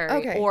cemetery.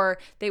 Okay. Or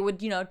they would,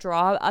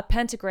 draw a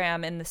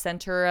pentagram in the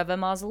center of a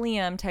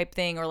mausoleum type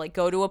thing, or like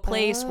go to a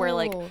place where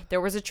like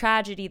there was a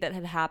tragedy that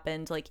had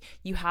happened. Like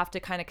you have to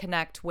kind of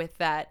connect with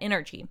that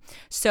energy.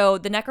 So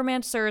the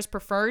necromancers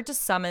preferred to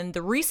summon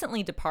the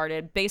recently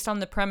departed based on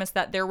the premise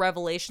that their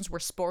revelations were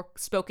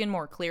spoken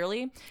more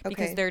clearly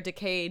because their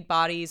decayed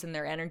bodies and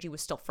their energy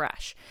was still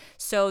fresh.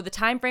 So the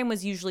time frame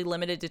was usually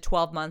limited to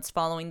 12 months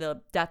following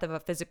the death of a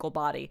physical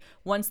body.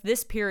 Once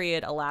this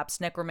period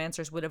elapsed,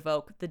 necromancers would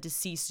evoke the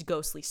deceased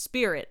ghostly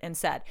spirit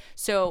instead.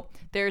 So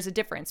there's a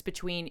difference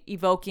between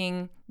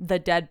evoking the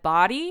dead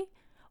body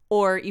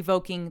or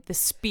evoking the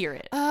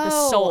spirit, the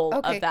soul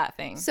of that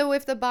thing. So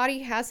if the body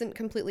hasn't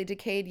completely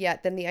decayed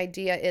yet, then the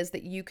idea is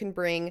that you can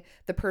bring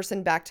the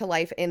person back to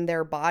life in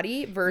their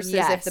body versus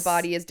if the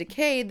body is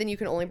decayed, then you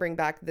can only bring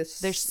back their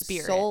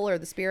spirit. Soul or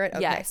the spirit.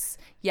 Okay.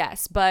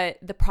 Yes. But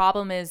the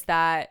problem is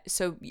that,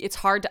 so it's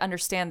hard to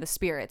understand the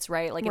spirits,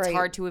 right? Like it's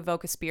hard to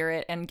evoke a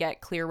spirit and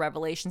get clear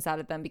revelations out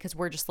of them because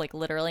we're just like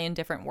literally in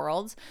different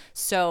worlds.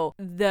 So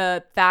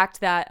the fact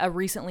that a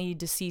recently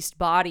deceased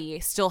body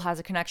still has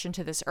a connection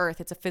to this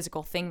earth, it's a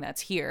physical thing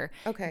that's here,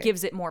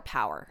 gives it more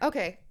power.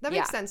 Okay, that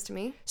makes sense to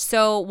me.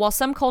 So while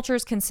some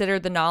cultures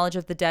considered the knowledge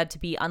of the dead to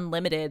be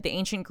unlimited, the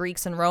ancient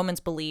Greeks and Romans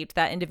believed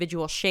that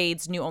individual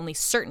shades knew only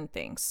certain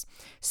things.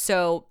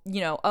 So,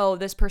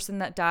 this person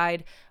that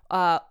died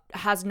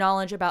has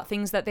knowledge about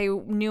things that they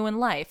knew in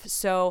life.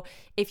 So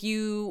if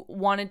you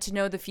wanted to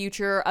know the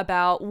future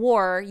about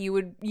war, you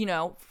would,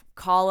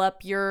 call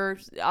up your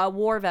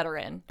war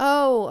veteran.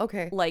 Oh,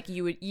 okay. Like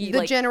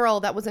the general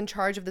that was in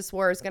charge of this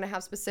war is going to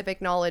have specific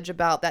knowledge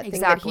about that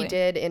thing that he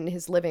did in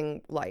his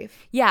living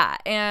life. Yeah,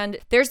 and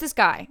there's this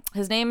guy.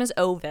 His name is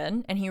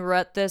Ovid, and he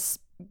wrote this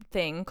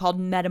thing called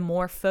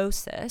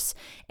metamorphosis,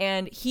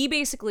 and he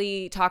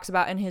basically talks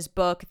about in his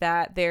book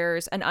that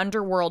there's an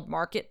underworld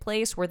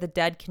marketplace where the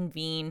dead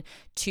convene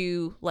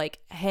to like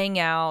hang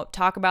out,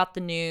 talk about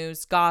the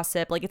news,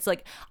 gossip. Like it's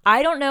like,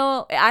 I don't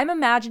know, I'm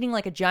imagining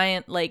like a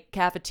giant like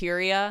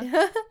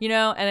cafeteria, you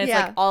know, and it's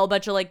like all a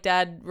bunch of like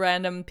dead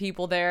random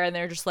people there, and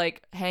they're just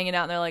like hanging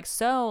out, and they're like,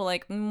 so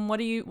like what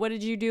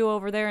did you do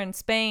over there in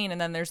Spain? And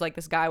then there's like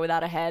this guy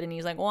without a head, and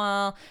he's like,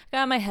 well, I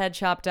got my head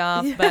chopped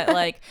off, but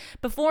like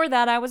before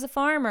that I was a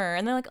farmer.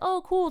 And they're like,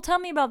 oh cool, tell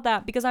me about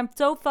that, because I'm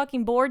so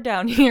fucking bored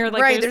down here.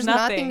 Like there's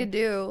nothing to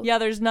do. Yeah,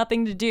 there's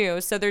nothing to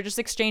do. So they're just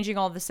exchanging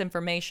all this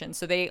information.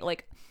 So they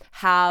like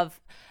have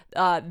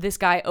this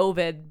guy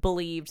Ovid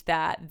believed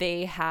that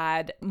they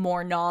had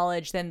more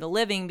knowledge than the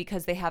living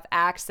because they have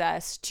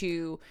access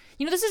to,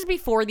 you know, this is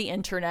before the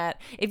internet.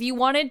 If you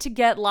wanted to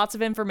get lots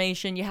of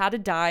information, you had to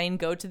die and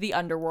go to the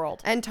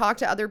underworld and talk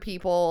to other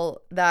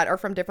people that are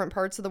from different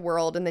parts of the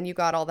world, and then you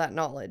got all that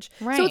knowledge.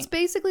 Right. So it's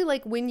basically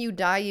like when you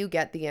die, you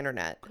get the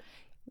internet.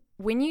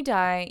 When you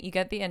die, you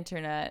get the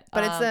internet.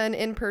 But it's an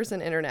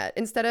in-person internet.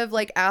 Instead of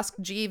like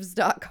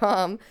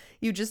askjeeves.com,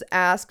 you just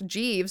ask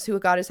Jeeves, who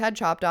got his head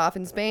chopped off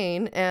in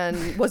Spain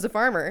and was a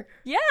farmer.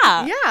 Yeah.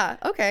 Yeah.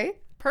 Okay.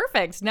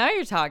 Perfect. Now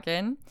you're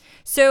talking.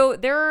 So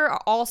there are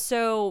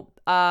also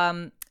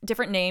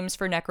different names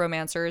for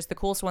necromancers. The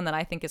coolest one that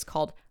I think is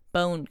called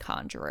bone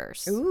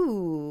conjurers.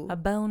 Ooh. A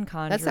bone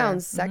conjurer. That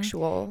sounds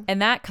sexual.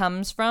 And that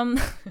comes from...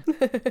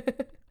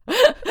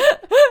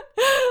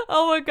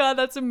 Oh my god,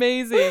 that's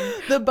amazing.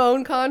 The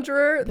bone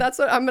conjurer. That's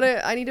what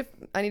I need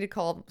to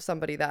call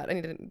somebody that.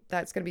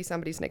 That's going to be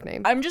somebody's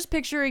nickname. I'm just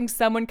picturing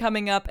someone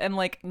coming up and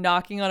like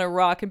knocking on a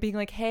rock and being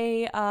like,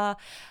 "Hey,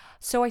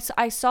 so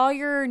I saw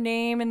your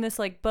name in this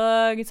like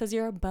book. It says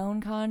you're a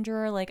bone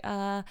conjurer. Like,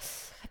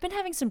 I've been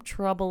having some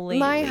trouble lately.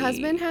 My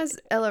husband has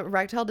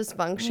erectile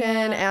dysfunction,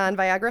 and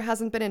Viagra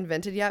hasn't been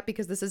invented yet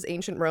because this is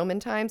ancient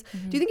Roman times. Do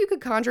you think you could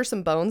conjure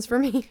some bones for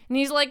me?" And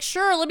he's like,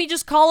 "Sure, let me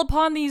just call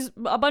upon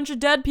a bunch of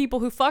dead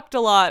people who fucked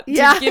a lot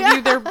to give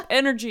you their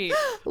energy."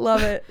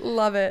 Love it.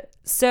 Love it.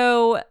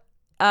 So,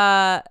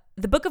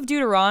 the book of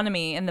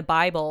Deuteronomy in the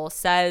Bible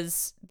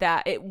says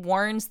that it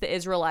warns the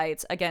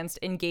Israelites against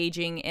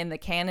engaging in the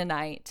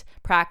Canaanite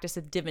practice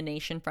of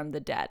divination from the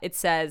dead. It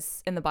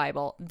says in the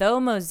Bible, though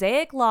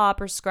Mosaic law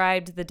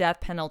prescribed the death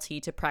penalty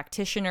to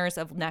practitioners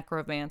of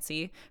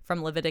necromancy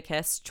from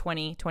Leviticus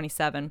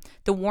 20:27,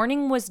 the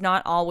warning was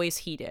not always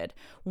heeded.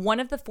 One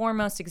of the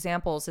foremost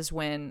examples is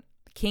when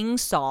King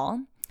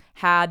Saul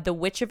had the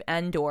witch of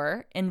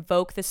Endor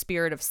invoke the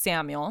spirit of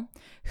Samuel,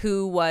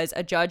 who was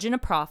a judge and a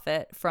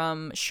prophet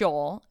from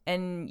Sheol,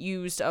 and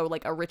used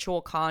a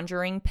ritual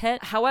conjuring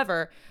pit.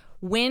 However,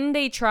 when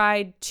they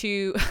tried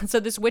to, so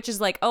this witch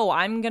is like, oh,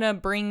 I'm gonna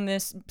bring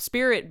this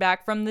spirit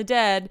back from the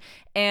dead,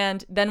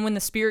 and then when the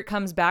spirit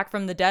comes back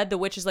from the dead, the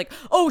witch is like,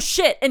 oh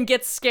shit, and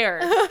gets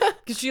scared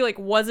because she like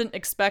wasn't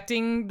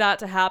expecting that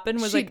to happen.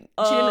 She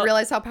didn't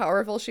realize how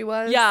powerful she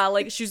was. Yeah,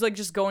 like she's like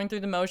just going through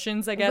the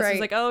motions, I guess. Right.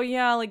 It's like, oh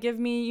yeah, like give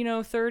me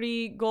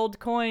 30 gold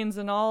coins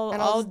and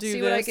I'll do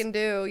see this. what I can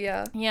do.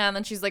 Yeah. Yeah, and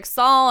then she's like,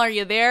 Saul, are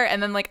you there?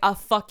 And then like a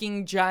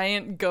fucking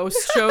giant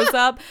ghost shows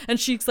up, and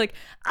she's like,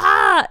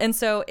 ah! And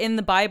so in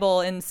the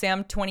Bible, in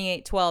Psalm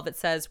 28:12, it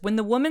says, when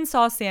the woman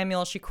saw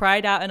Samuel, she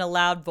cried out in a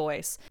loud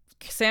voice.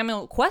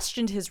 Samuel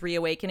questioned his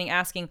reawakening,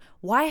 asking,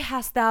 why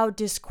hast thou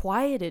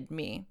disquieted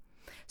me?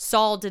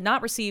 Saul did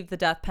not receive the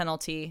death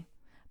penalty,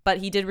 but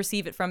he did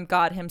receive it from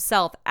God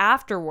himself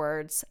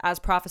afterwards, as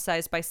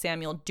prophesied by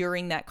Samuel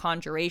during that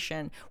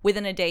conjuration.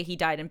 Within a day, he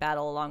died in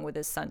battle along with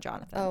his son,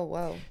 Jonathan. Oh,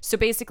 whoa. So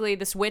basically,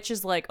 this witch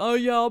is like, oh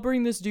yeah, I'll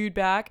bring this dude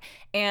back.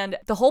 And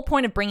the whole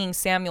point of bringing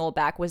Samuel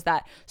back was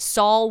that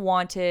Saul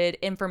wanted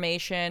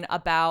information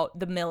about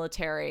the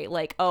military,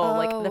 like,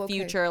 the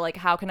future, like,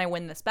 how can I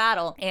win this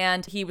battle?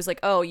 And he was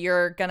like, oh,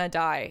 you're gonna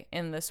die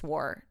in this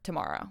war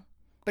tomorrow.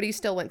 But he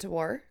still went to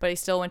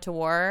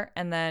war.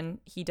 And then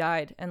he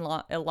died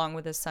along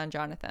with his son,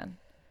 Jonathan.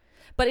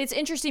 But it's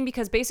interesting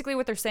because basically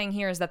what they're saying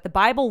here is that the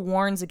Bible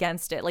warns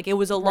against it. Like, it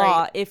was a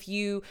law. Right. If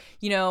you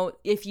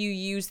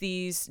use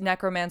these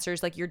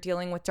necromancers, like, you're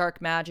dealing with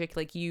dark magic,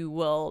 like,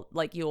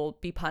 you'll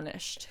be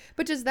punished.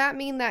 But does that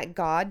mean that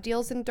God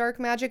deals in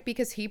dark magic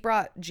because he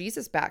brought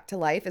Jesus back to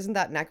life? Isn't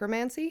that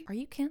necromancy? Are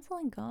you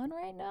canceling God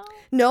right now?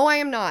 No, I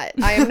am not.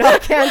 I am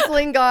not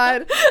canceling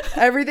God.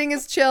 Everything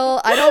is chill.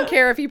 I don't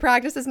care if he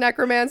practices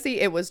necromancy.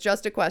 It was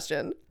just a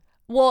question.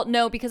 Well,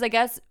 no, because I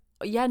guess...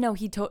 Yeah, no,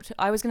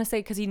 I was going to say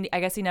because I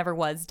guess he never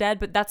was dead,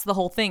 but that's the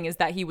whole thing, is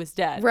that he was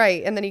dead.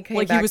 Right, and then he came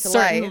back to life. Like, he was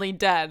certainly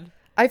dead.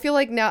 I feel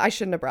like now I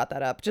shouldn't have brought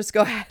that up. Just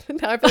go ahead.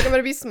 Now I feel like I'm going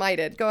to be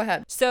smited. Go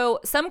ahead.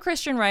 So some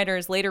Christian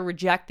writers later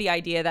reject the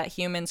idea that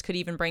humans could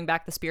even bring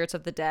back the spirits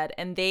of the dead,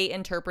 and they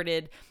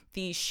interpreted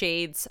these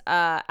shades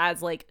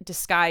as like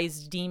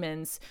disguised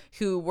demons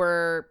who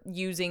were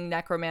using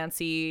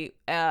necromancy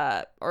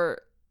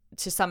or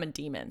to summon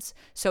demons.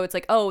 So it's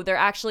like, oh, they're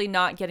actually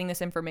not getting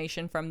this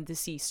information from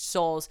deceased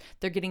souls.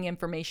 They're getting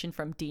information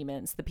from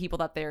demons. The people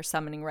that they're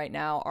summoning right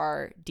now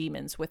are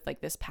demons with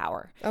like this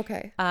power.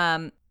 Okay.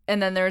 And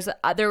then there was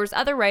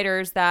other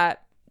writers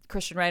that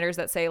Christian writers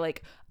that say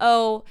like,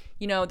 oh,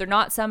 you know, they're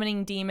not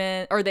summoning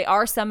demons, or they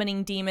are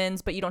summoning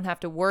demons, but you don't have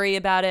to worry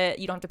about it.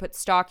 You don't have to put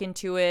stock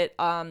into it.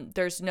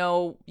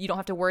 You don't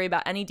have to worry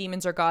about any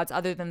demons or gods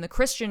other than the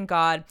Christian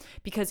God,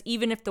 because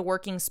even if the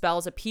working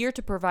spells appear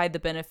to provide the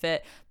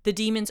benefit, the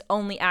demons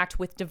only act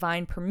with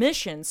divine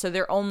permission. So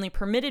they're only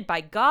permitted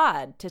by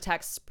God to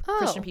text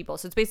Christian people.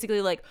 So it's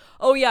basically like,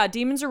 oh yeah,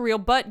 demons are real,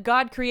 but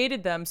God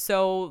created them.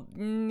 So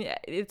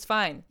it's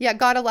fine. Yeah,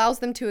 God allows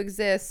them to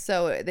exist,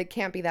 so they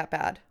can't be that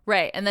bad.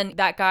 Right. And then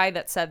that guy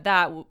that said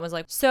that was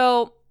like,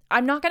 so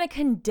I'm not going to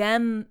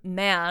condemn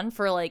man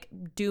for like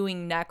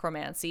doing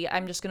necromancy.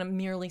 I'm just going to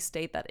merely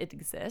state that it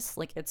exists.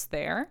 Like it's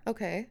there.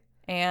 Okay.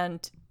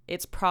 And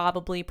it's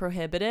probably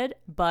prohibited,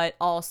 but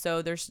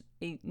also there's,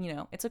 you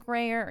know, it's a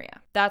gray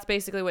area. That's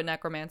basically what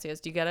necromancy is.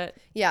 Do you get it?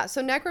 Yeah.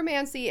 So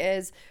necromancy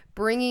is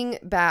bringing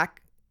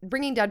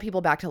dead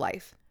people back to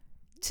life.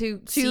 To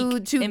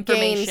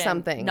gain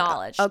something.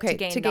 Knowledge.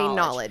 Okay. To gain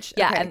knowledge.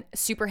 Yeah. Okay. And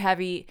super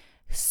heavy,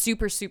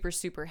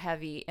 super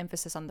heavy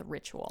emphasis on the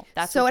ritual.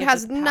 That's so what it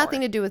gives has power.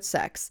 nothing to do with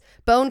sex.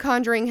 Bone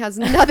conjuring has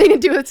nothing to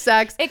do with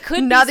sex. It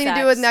could nothing be to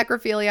do with sex.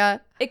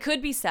 necrophilia. It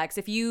could be sex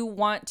if you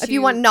want to. If you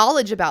want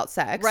knowledge about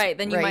sex. Right,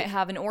 then you might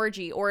have an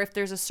orgy. Or if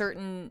there's a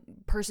certain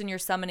person you're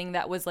summoning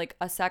that was like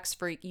a sex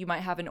freak, you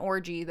might have an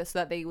orgy so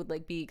that they would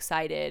like be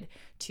excited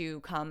to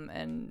come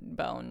and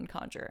bone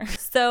conjure.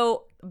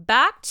 So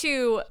back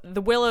to the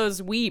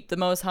Willows Weep, the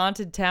most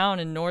haunted town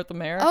in North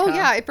America. Oh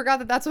yeah, I forgot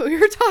that that's what we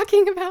were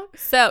talking about.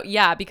 So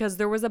yeah, because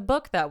there was a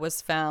book that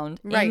was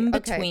found in okay.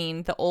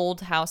 between the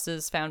old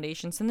house's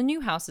foundations and the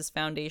new house's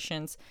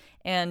foundations.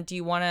 And do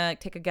you want to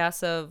take a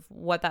guess of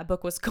what that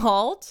book was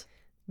called?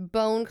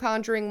 Bone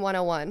Conjuring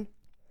 101.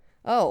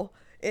 Oh,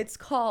 it's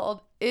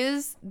called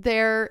Is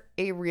There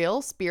a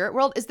Real Spirit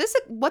World? Is this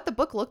what the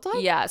book looked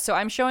like? Yeah, so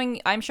I'm showing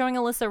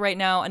Alyssa right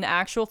now an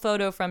actual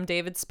photo from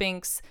David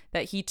Spinks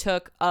that he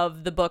took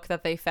of the book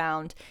that they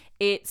found.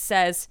 It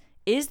says,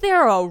 "Is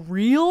there a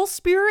real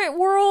spirit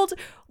world?"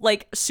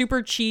 Like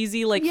super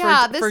cheesy, like this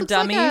for looks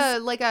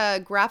dummies. like a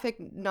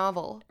graphic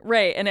novel.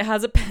 Right, and it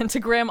has a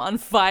pentagram on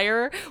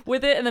fire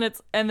with it,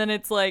 and then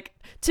it's like,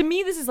 to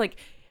me this is like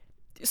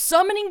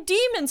summoning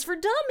demons for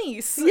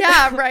dummies.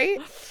 Yeah,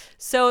 right.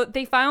 So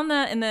they found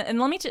that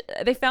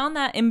they found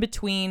that in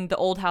between the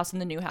old house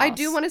and the new house. I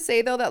do want to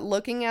say though that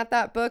looking at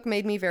that book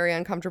made me very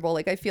uncomfortable.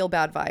 Like I feel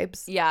bad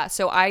vibes. Yeah,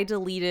 so I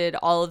deleted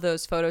all of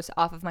those photos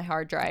off of my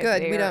hard drive.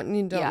 Good. You don't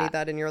need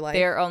that in your life.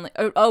 They're only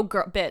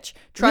girl, bitch.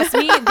 Trust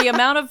me, the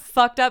amount of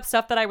fucked up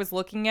stuff that I was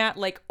looking at,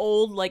 like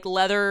old like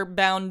leather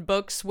bound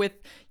books with,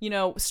 you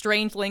know,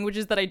 strange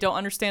languages that I don't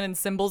understand and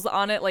symbols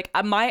on it. Like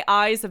my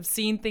eyes have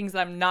seen things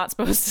that I'm not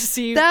supposed to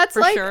see. That's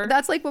for like sure.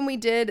 That's like when we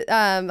did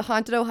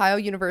Haunted Ohio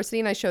University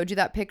and I showed you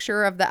that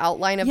picture of the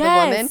outline of the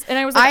Yes, woman. and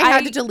I was like, I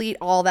had to delete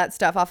all that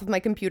stuff off of my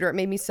computer. It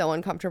made me so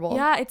uncomfortable.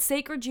 Yeah, it's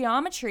sacred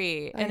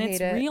geometry and it's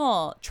hate it.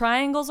 real.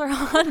 Triangles are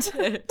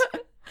haunted.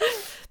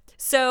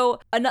 So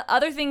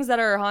other things that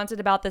are haunted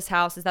about this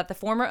house is that the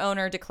former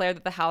owner declared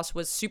that the house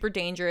was super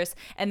dangerous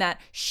and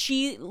that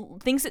she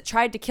thinks it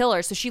tried to kill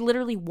her. So she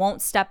literally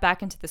won't step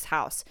back into this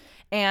house.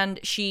 And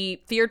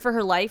she feared for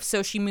her life,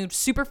 so she moved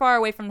super far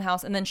away from the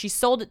house, and then she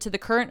sold it to the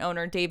current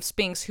owner, Dave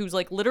Spinks, who's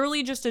like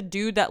literally just a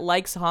dude that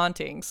likes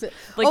hauntings.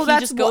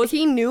 Like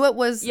he knew it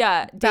was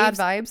bad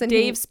vibes. And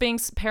Dave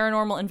Spinks,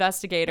 paranormal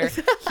investigator.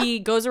 He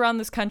goes around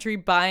this country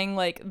buying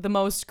like the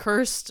most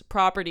cursed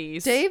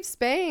properties. Dave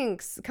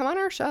Spinks, come on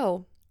our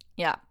show.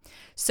 Yeah.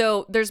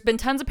 So there's been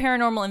tons of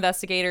paranormal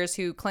investigators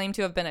who claim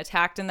to have been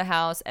attacked in the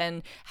house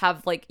and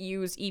have like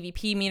used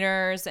EVP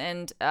meters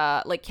and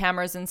like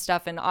cameras and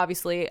stuff. And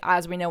obviously,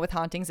 as we know with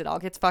hauntings, it all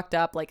gets fucked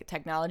up. Like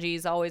technology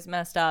is always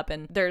messed up.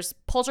 And there's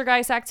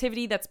poltergeist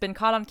activity that's been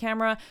caught on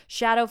camera,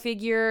 shadow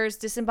figures,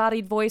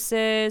 disembodied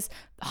voices,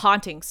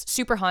 hauntings,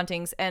 super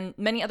hauntings. And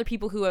many other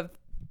people who have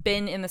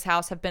been in this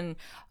house have been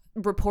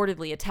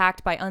reportedly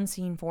attacked by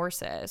unseen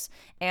forces.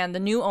 And the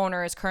new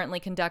owner is currently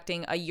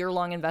conducting a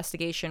year-long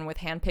investigation with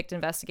hand-picked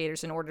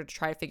investigators in order to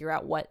try to figure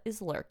out what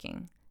is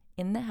lurking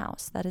in the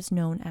house that is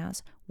known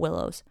as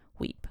Willows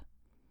Weep.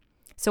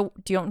 So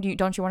don't you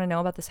want to know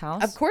about this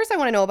house? Of course I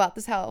want to know about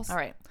this house. All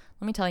right,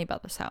 let me tell you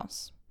about this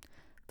house.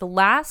 The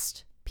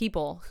last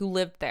people who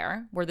lived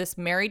there were this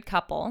married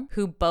couple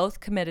who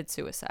both committed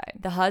suicide.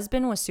 The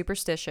husband was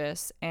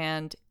superstitious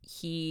and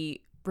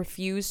he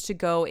refused to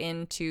go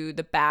into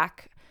the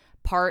back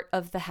part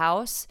of the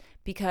house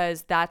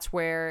because that's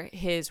where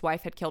his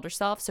wife had killed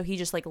herself. So he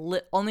just like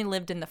only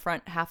lived in the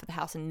front half of the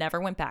house and never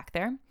went back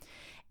there.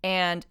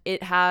 And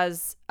it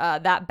has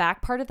that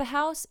back part of the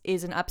house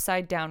is an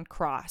upside down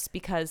cross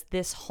because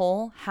this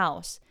whole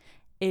house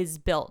is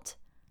built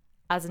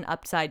as an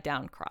upside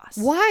down cross.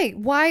 Why?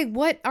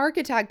 What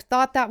architect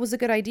thought that was a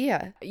good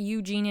idea?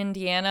 Eugene,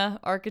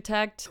 Indiana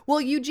architect. Well,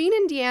 Eugene,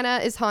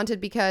 Indiana is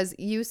haunted because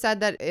you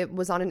said that it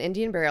was on an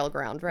Indian burial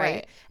ground,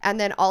 right? And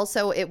then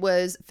also it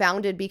was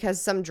founded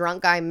because some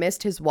drunk guy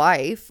missed his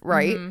wife,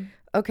 right? Mm-hmm.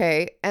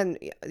 Okay, and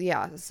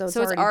yeah, so it's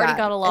already bad.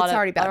 got a lot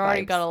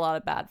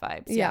of bad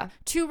vibes. Yeah.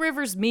 Two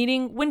rivers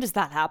meeting. When does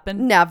that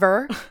happen?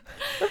 Never.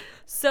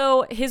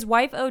 So his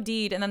wife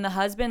OD'd, and then the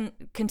husband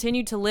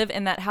continued to live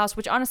in that house,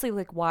 which honestly,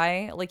 like,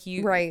 why? Like,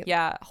 you, Right.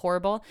 Yeah,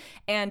 horrible.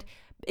 And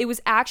it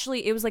was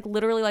like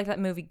literally like that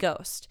movie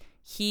Ghost.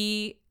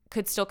 He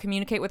could still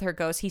communicate with her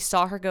ghost. He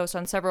saw her ghost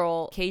on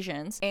several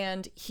occasions,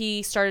 and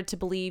he started to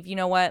believe, you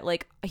know what,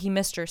 like, he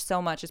missed her so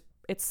much.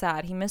 It's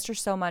sad. He missed her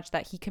so much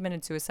that he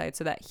committed suicide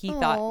so that he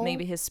thought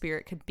maybe his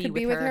spirit could be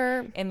with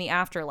her in the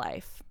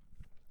afterlife.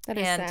 That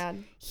is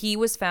sad. He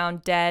was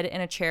found dead in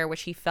a chair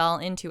which he fell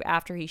into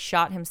after he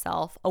shot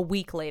himself a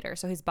week later.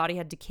 So his body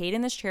had decayed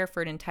in this chair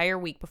for an entire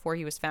week before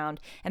he was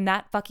found. And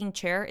that fucking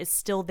chair is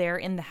still there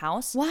in the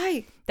house.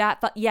 Why?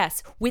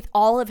 Yes, with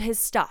all of his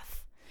stuff.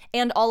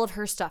 And all of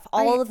her stuff.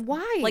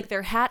 Why? Like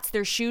their hats,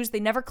 their shoes, they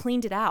never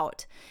cleaned it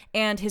out.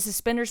 And his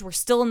suspenders were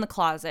still in the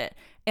closet.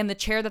 And the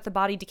chair that the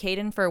body decayed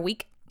in for a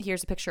week,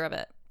 here's a picture of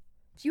it.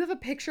 Do you have a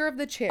picture of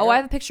the chair? Oh, I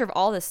have a picture of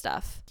all this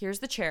stuff. Here's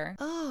the chair.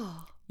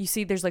 Oh. You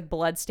see there's like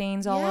blood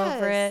stains all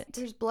over it.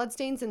 There's blood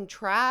stains and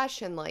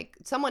trash, and like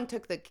someone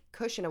took the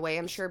cushion away,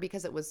 I'm sure,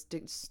 because it was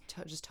just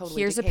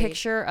totally Here's decayed. a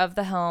picture of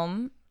the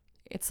home.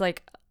 It's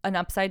like an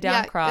upside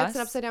down cross. That's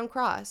an upside down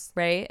cross.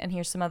 Right? And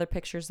here's some other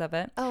pictures of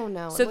it. Oh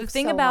no. So it looks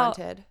so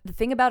haunted. the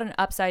thing about an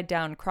upside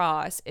down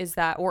cross is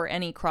that, or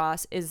any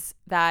cross, is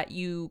that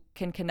you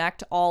can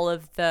connect all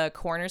of the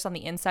corners on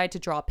the inside to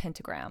draw a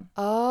pentagram.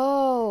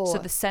 Oh. So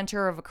the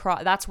center of a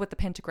cross, that's what the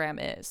pentagram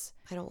is.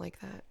 I don't like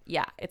that.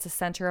 Yeah, it's a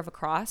center of a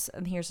cross.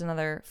 And here's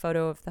another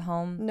photo of the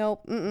home.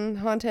 Nope.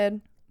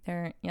 Haunted.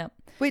 There, yep.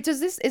 Wait, is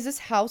this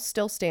house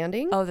still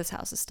standing? Oh, this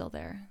house is still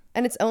there.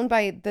 And it's owned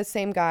by the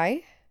same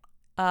guy?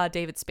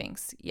 David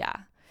Spinks. Yeah.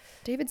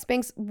 David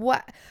Spinks.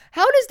 What?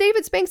 How does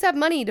David Spinks have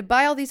money to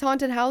buy all these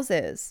haunted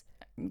houses?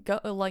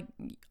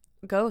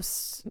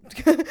 Ghosts.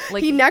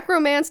 Like, he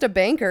necromanced a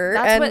banker.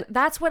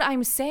 That's what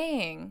I'm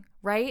saying,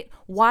 right?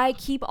 Why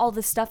keep all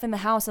this stuff in the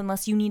house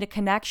unless you need a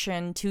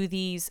connection to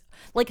these?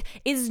 Like,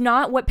 is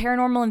not what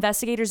paranormal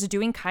investigators are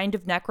doing kind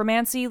of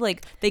necromancy?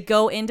 Like, they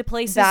go into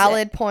places.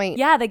 Valid point.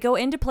 Yeah, they go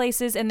into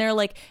places and they're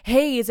like,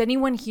 hey, is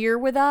anyone here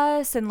with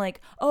us? And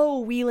like, oh,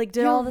 we like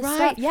did all this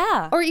stuff.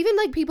 Yeah. Or even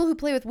like people who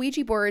play with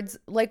Ouija boards,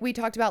 like we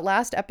talked about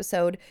last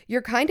episode,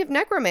 you're kind of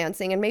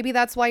necromancing. And maybe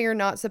that's why you're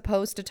not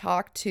supposed to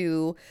talk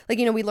to, like,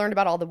 you know, we learned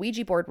about all the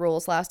Ouija board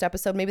rules last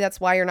episode. Maybe that's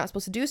why you're not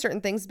supposed to do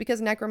certain things,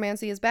 because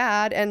necromancy is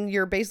bad and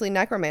you're basically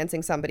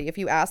necromancing somebody. If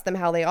you ask them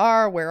how they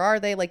are, where are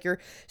they, like, you're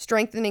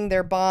strengthening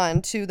their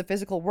bond to the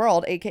physical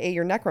world, aka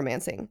you're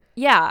necromancing.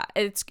 Yeah,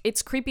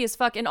 it's creepy as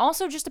fuck. And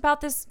also just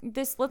about this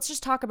let's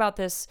just talk about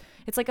this.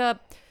 It's like the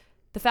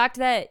fact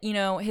that, you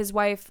know, his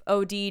wife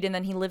OD'd and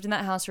then he lived in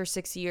that house for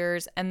 6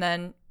 years and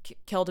then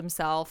killed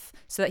himself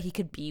so that he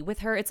could be with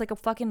her. It's like a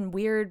fucking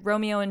weird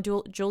Romeo and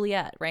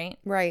Juliet, right?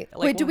 Right.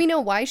 Like, wait, do we know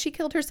why she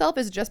killed herself?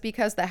 Is it just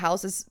because the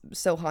house is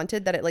so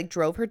haunted that it like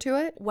drove her to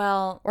it?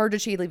 Well, or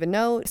did she leave a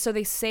note? So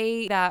they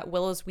say that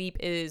Willow's Weep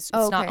is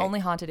not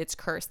only haunted, it's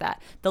cursed,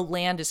 that the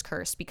land is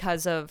cursed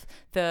because of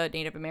the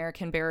Native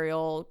American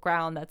burial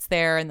ground that's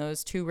there and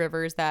those two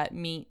rivers that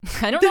meet.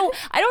 I don't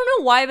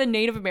know why the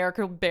Native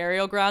American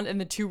burial ground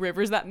and the two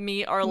rivers that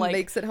meet are like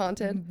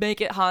make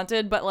it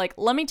haunted, but like,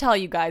 let me tell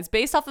you guys,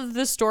 based off of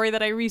this story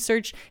that I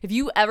researched, if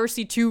you ever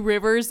see two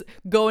rivers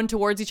going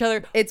towards each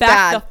other, it's back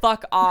bad. The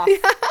fuck off.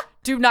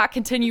 Do not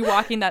continue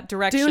walking that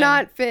direction. Do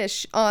not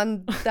fish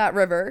on that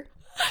river.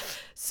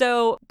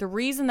 So the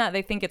reason that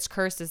they think it's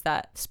cursed is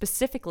that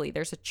specifically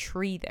there's a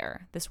tree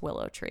there, this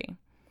willow tree. And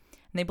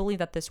they believe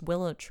that this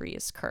willow tree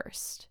is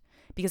cursed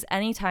because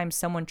anytime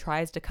someone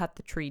tries to cut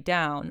the tree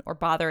down or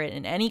bother it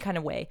in any kind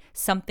of way,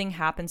 something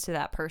happens to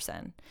that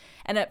person.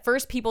 And at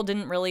first people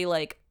didn't really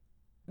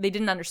they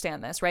didn't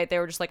understand this, right? They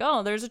were just like,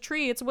 oh, there's a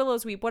tree, it's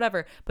Willow's Weep,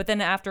 whatever. But then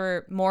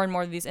after more and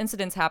more of these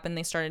incidents happened,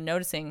 they started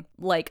noticing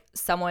like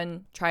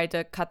someone tried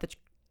to cut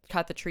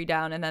the tree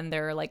down and then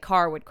their like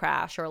car would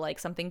crash or like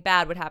something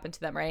bad would happen to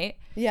them, right?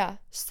 Yeah.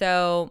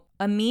 So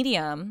a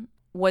medium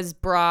was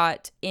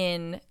brought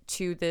in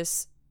to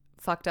this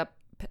fucked up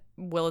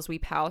Willow's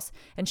Weep house,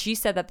 and she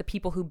said that the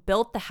people who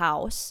built the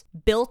house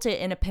built it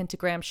in a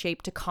pentagram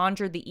shape to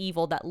conjure the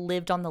evil that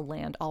lived on the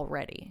land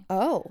already.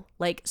 Oh.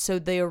 Like, so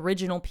the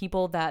original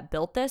people that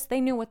built this,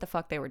 they knew what the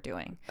fuck they were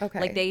doing. Okay.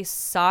 Like, they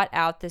sought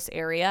out this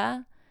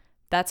area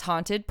that's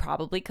haunted,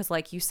 probably because,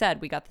 like you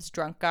said, we got this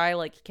drunk guy,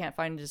 like, he can't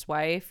find his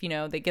wife, you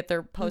know, they get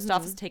their post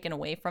office taken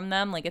away from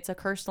them, like, it's a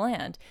cursed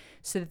land.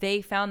 So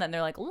they found that and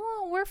they're like,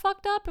 oh, we're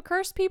fucked up, a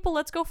cursed people,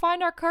 let's go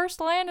find our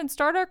cursed land and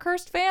start our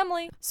cursed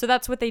family. So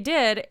that's what they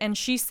did. And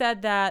she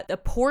said that a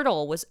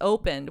portal was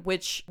opened,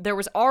 which there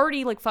was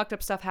already like fucked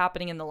up stuff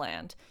happening in the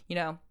land, you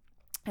know.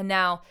 And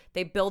now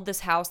they build this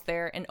house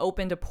there and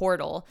opened a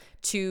portal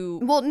to...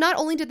 Well, not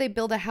only did they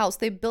build a house,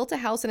 they built a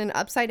house in an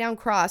upside down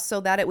cross so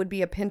that it would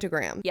be a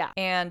pentagram. Yeah.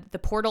 And the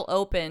portal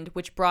opened,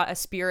 which brought a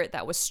spirit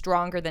that was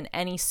stronger than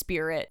any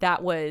spirit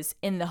that was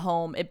in the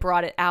home. It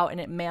brought it out and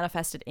it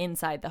manifested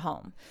inside the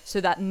home. So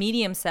that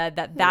medium said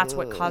that that's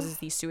what causes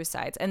these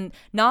suicides. And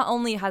not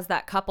only has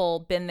that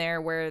couple been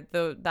there where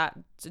that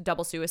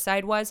double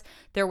suicide was,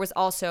 there was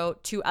also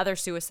 2 other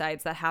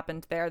suicides that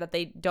happened there that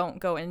they don't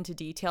go into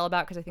detail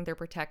about because I think they're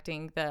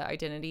protecting the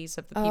identities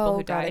of the people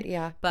who got died. it,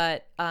 yeah.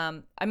 But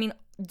I mean,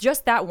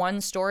 just that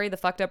one story, the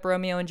fucked up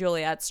Romeo and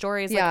Juliet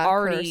story, is like Yeah,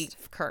 already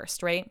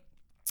cursed, right?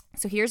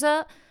 So here's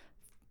a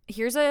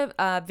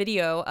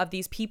video of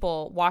these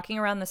people walking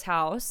around this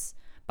house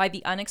by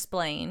the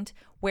unexplained,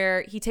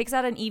 where he takes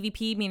out an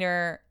EVP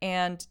meter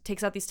and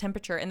takes out this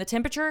temperature, and the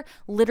temperature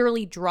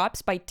literally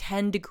drops by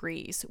 10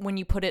 degrees when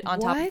you put it on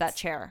top of that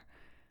chair.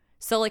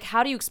 So like,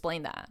 how do you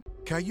explain that?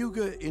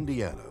 Cayuga,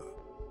 Indiana,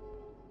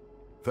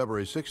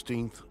 February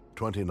 16th,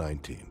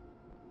 2019.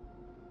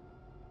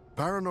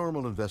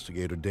 Paranormal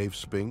investigator Dave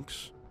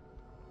Spinks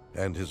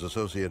and his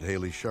associate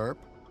Haley Sharp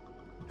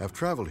have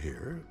traveled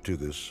here to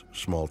this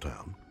small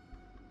town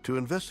to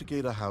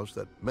investigate a house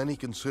that many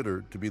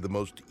consider to be the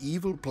most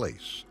evil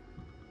place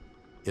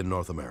in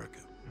North America.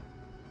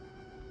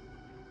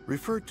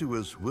 Referred to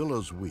as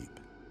Willow's Weep,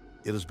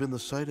 it has been the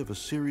site of a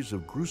series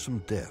of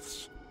gruesome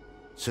deaths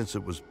since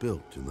it was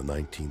built in the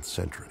 19th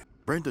century.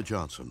 Brenda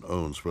Johnson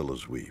owns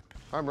Willow's Weep.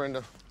 Hi,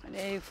 Brenda. Hi,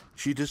 Dave.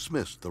 She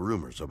dismissed the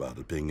rumors about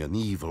it being an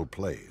evil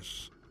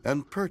place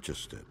and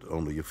purchased it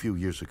only a few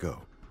years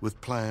ago with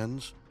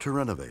plans to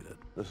renovate it.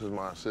 This is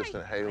my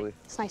assistant, Haley.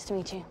 It's nice to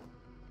meet you.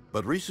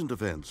 But recent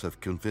events have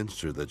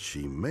convinced her that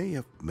she may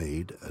have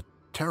made a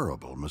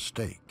terrible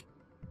mistake.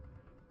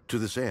 To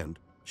this end,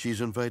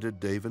 she's invited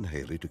Dave and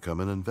Haley to come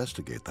and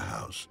investigate the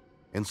house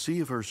and see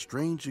if her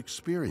strange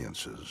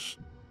experiences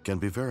can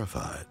be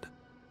verified.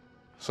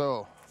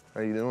 So,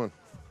 how you doing?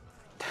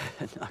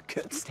 Not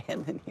good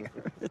standing here.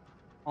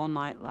 All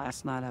night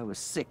last night I was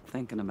sick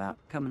thinking about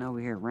coming over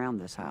here around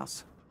this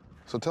house.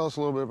 So tell us a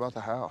little bit about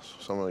the house,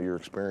 some of your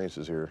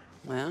experiences here.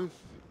 Well,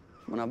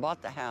 when I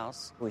bought the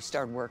house, we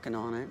started working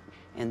on it,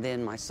 and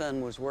then my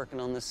son was working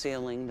on the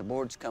ceiling. The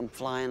boards come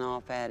flying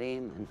off at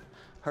him and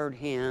hurt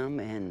him,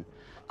 and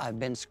I've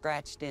been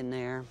scratched in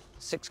there,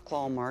 6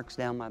 claw marks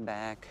down my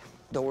back,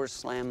 doors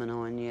slamming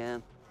on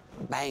you,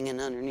 banging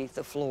underneath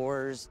the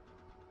floors.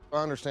 I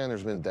understand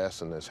there's been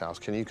deaths in this house.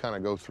 Can you kind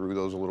of go through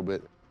those a little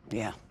bit?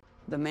 Yeah.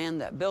 The man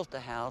that built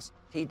the house,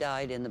 he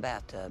died in the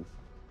bathtub.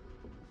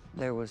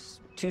 There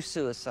was 2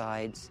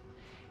 suicides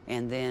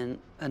and then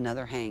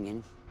another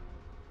hanging.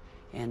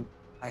 And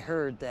I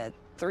heard that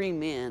 3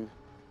 men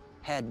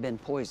had been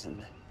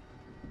poisoned.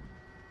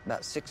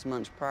 About 6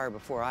 months prior,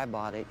 before I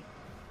bought it,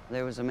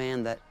 there was a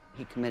man that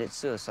he committed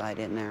suicide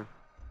in there.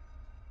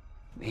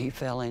 He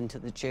fell into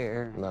the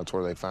chair. And that's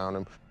where they found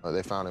him?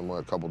 They found him, what,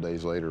 a couple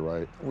days later,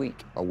 right?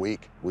 Week. A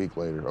week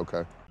later,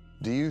 okay.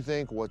 Do you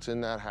think what's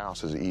in that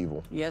house is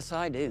evil? Yes,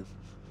 I do.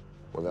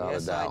 Without a doubt?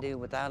 Yes, I do,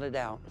 without a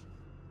doubt.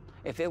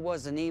 If it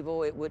wasn't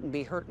evil, it wouldn't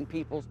be hurting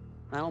people.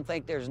 I don't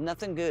think there's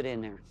nothing good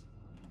in there.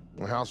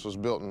 The house was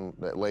built in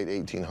the late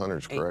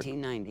 1800s, correct?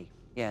 1890,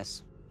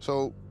 yes.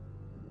 So,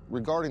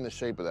 regarding the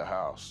shape of the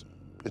house,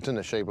 it's in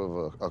the shape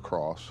of a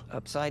cross.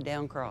 Upside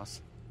down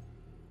cross.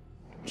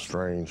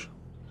 Strange.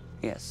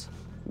 Yes,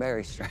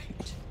 very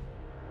strange.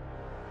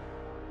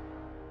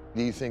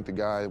 Do you think the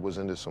guy was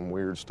into some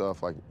weird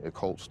stuff, like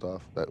occult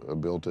stuff,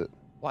 that built it?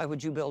 Why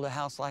would you build a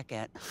house like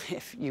that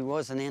if you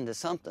wasn't into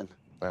something?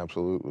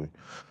 Absolutely.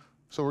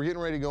 So we're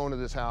getting ready to go into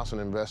this house and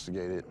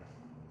investigate it.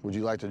 Would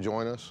you like to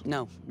join us?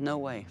 No, no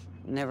way.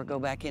 Never go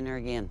back in there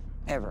again,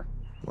 ever.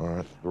 All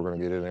right, we're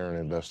gonna get in there and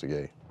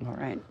investigate. All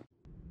right.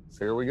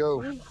 Here we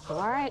go.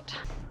 All right.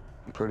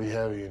 Pretty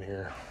heavy in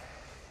here.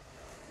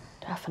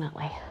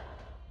 Definitely.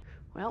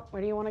 Well,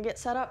 where do you want to get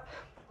set up?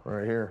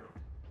 Right here.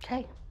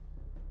 Okay.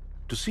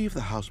 To see if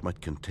the house might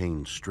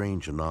contain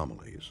strange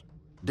anomalies,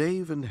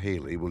 Dave and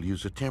Haley will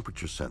use a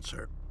temperature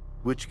sensor,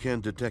 which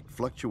can detect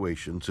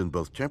fluctuations in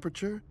both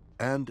temperature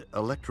and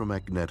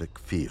electromagnetic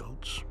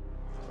fields.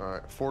 All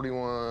right,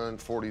 41,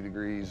 40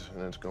 degrees,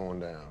 and it's going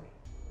down.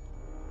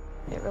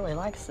 It really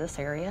likes this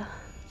area.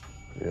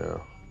 Yeah.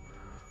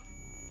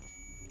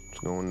 It's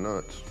going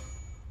nuts.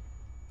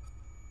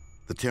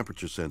 The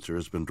temperature sensor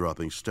has been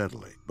dropping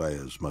steadily by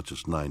as much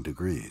as 9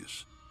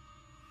 degrees.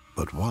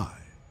 But why?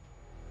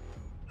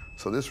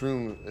 So this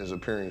room is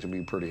appearing to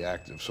be pretty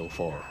active so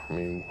far. I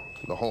mean,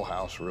 the whole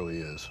house really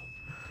is.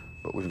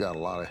 But we've got a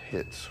lot of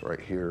hits right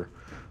here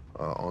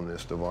on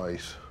this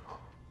device.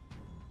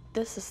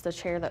 This is the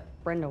chair that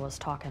Brenda was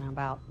talking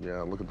about.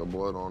 Yeah, look at the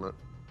blood on it.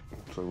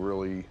 It's a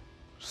really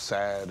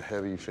sad,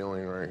 heavy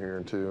feeling right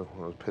here, too,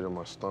 on the pit of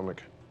my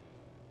stomach.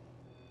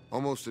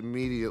 Almost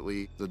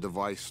immediately, the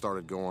device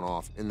started going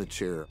off in the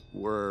chair,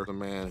 where the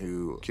man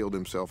who killed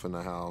himself in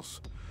the house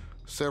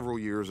several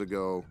years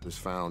ago was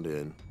found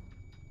in.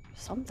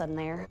 Something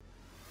there.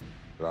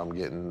 I'm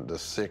getting the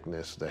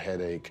sickness, the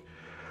headache.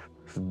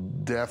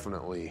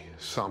 Definitely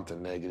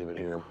something negative in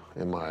here,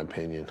 in my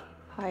opinion.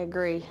 I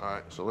agree. All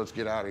right, so let's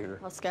get out of here.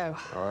 Let's go.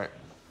 All right.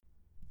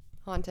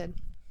 Haunted.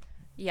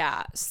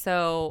 Yeah.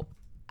 So,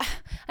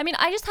 I mean,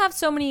 I just have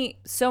so many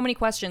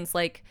questions.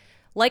 Like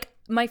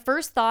my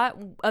first thought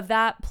of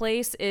that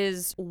place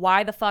is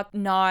why the fuck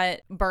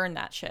not burn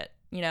that shit?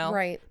 you know?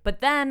 Right.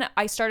 But then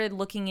I started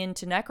looking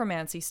into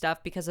necromancy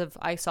stuff because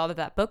I saw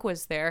that book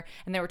was there,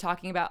 and they were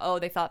talking about, oh,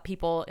 they thought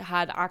people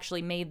had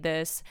actually made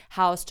this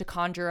house to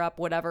conjure up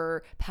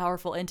whatever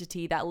powerful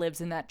entity that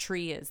lives in that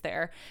tree is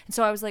there. And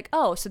so I was like,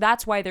 oh, so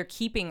that's why they're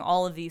keeping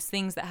all of these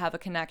things that have a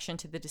connection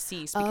to the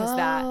deceased, because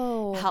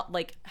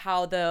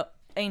how the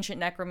ancient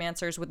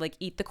necromancers would like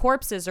eat the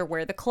corpses or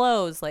wear the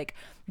clothes, like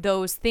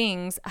those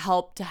things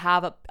help to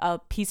have a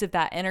piece of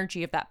that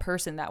energy of that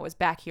person that was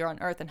back here on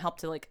earth and help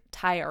to like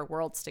tie our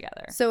worlds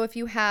together. So if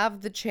you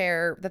have the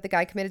chair that the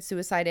guy committed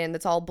suicide in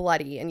that's all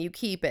bloody and you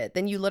keep it,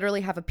 then you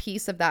literally have a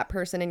piece of that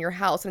person in your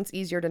house, and it's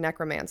easier to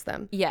necromance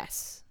them.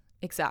 Yes,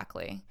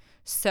 exactly.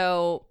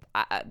 So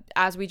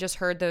as we just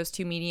heard those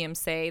two mediums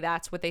say,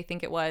 that's what they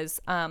think it was.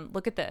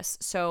 Look at this.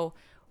 So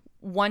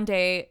one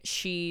day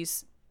see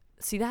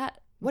that?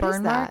 What burn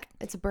is that? mark?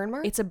 It's a burn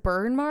mark? It's a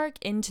burn mark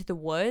into the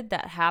wood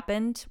that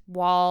happened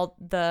while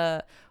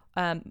the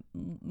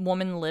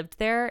woman lived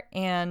there.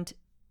 And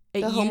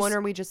the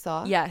homeowner we just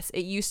saw? Yes,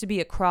 it used to be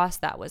a cross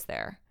that was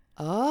there.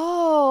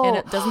 Oh.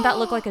 And doesn't that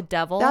look like a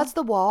devil? That's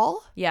the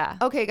wall? Yeah.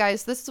 Okay,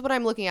 guys, this is what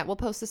I'm looking at. We'll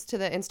post this to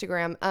the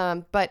Instagram.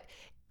 But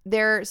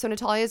so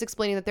Natalia is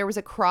explaining that there was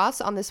a cross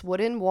on this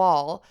wooden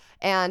wall,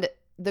 and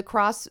the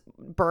cross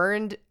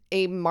burned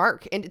a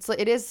mark, and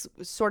it is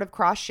sort of a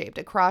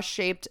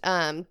cross-shaped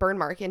burn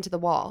mark into the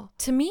wall.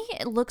 To me,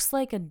 it looks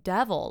like a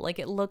devil. Like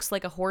it looks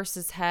like a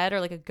horse's head or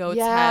like a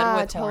goat's head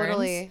with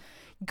totally. horns.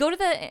 Go to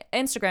the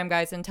Instagram,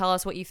 guys, and tell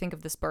us what you think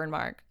of this burn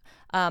mark.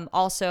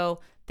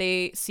 Also,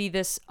 they see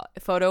this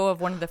photo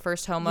of one of the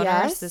first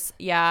homeowners.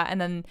 Yes.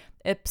 And then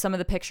some of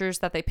the pictures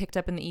that they picked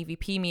up in the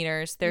EVP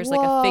meters, there's like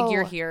a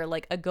figure here,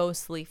 like a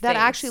ghostly face. That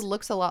actually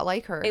looks a lot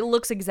like her. It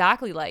looks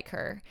exactly like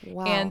her.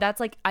 Wow. And that's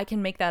like, I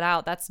can make that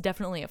out. That's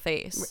definitely a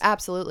face.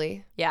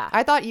 Absolutely. Yeah.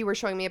 I thought you were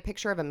showing me a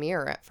picture of a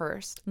mirror at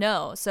first.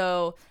 No.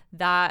 So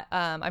that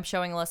I'm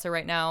showing Alyssa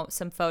right now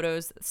some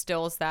photos,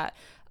 stills that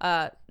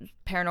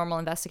paranormal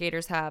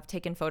investigators have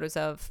taken photos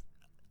of.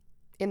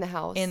 In the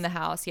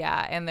house,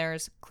 yeah. And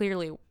there's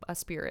clearly a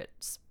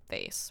spirit's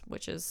face,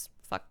 which is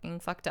fucking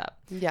fucked up.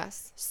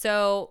 Yes.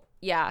 So,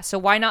 yeah. So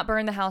why not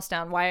burn the house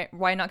down? Why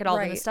not get all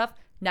of Right. this stuff?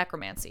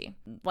 Necromancy,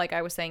 like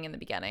I was saying in the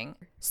beginning.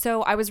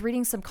 So I was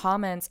reading some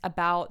comments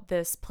about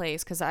this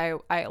place because I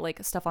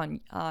like stuff on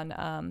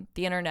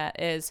the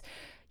internet is,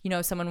 you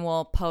know, someone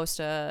will post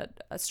a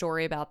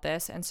story about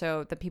this, and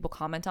so the people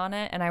comment on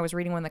it. And I was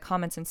reading one of the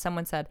comments, and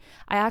someone said,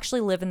 I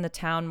actually live in the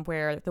town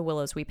where the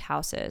Willows Weep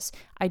house is.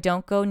 I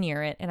don't go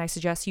near it, and I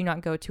suggest you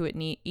not go to it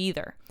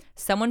either.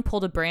 Someone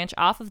pulled a branch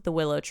off of the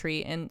willow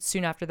tree, and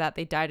soon after that,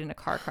 they died in a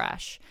car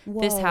crash.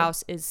 Whoa. This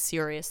house is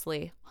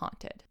seriously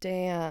haunted.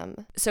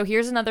 Damn. So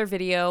here's another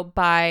video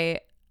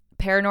by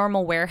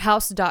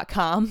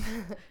paranormalwarehouse.com.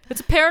 It's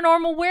a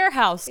paranormal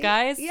warehouse,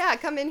 guys. Yeah,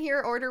 come in here,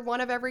 order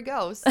one of every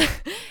ghost.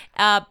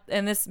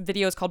 And this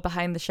video is called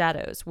Behind the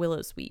Shadows,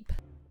 Willows Weep.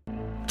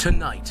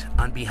 Tonight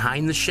on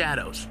Behind the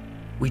Shadows,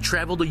 we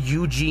travel to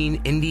Eugene,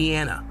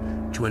 Indiana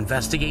to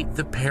investigate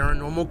the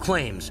paranormal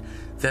claims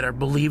that are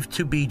believed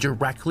to be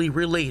directly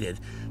related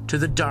to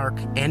the dark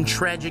and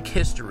tragic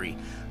history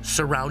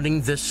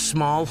surrounding this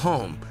small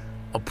home,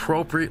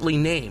 appropriately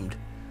named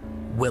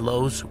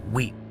Willows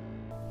Weep.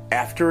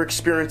 After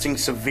experiencing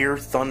severe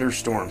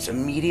thunderstorms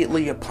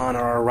immediately upon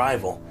our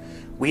arrival,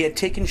 we had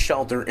taken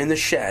shelter in the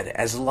shed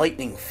as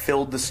lightning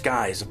filled the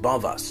skies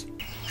above us.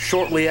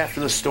 Shortly after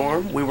the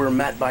storm, we were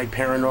met by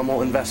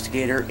paranormal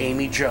investigator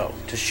Amy Jo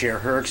to share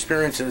her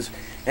experiences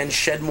and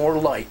shed more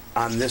light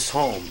on this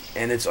home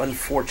and its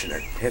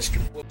unfortunate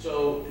history.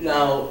 So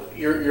now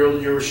you're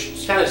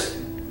kind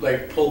of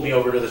like pulled me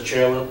over to the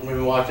chair when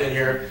we walked in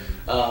here.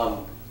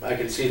 I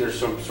can see there's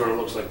some sort of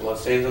looks like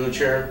bloodstains on the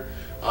chair.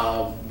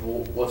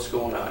 What's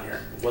going on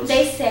here?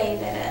 They say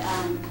that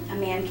a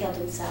man killed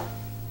himself,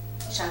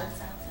 shot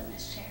himself in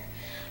this chair.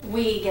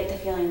 We get the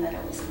feeling that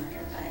it was murder,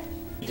 but...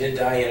 He did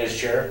die in his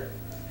chair?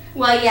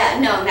 Well, yeah,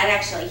 no, not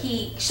actually.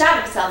 He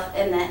shot himself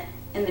in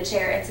the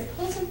chair and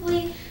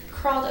supposedly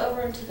crawled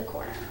over into the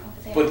corner.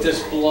 But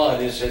this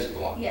blood is his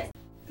blood? Yes.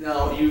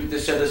 Now, you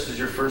said this is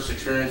your first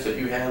experience that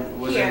you had,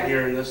 was it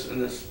here in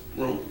this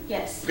room?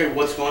 Yes. Okay,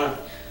 what's going on?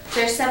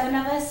 There's 7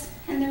 of us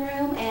in the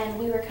room, and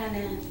we were kind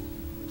of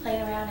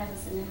playing around. I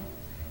was a new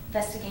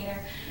investigator,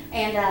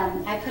 and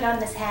I put on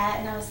this hat,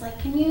 and I was like,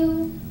 can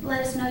you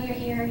let us know you're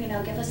here, you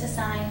know, give us a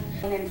sign.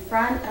 And in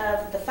front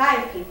of the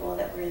 5 people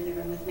that were in the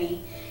room with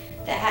me,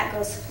 the hat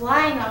goes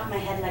flying off my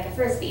head like a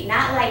frisbee,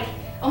 not like,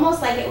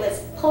 almost like it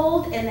was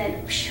pulled and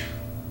then,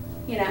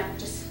 you know,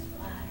 just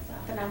flies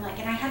off. And I'm like,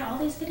 and I had all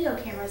these video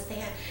cameras,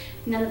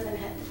 none of them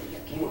had the video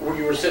camera.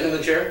 You were sitting in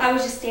the chair? I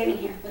was just standing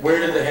here. Where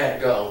did the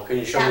hat go? Can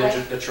you show me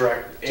the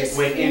track? Just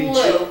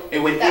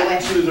It went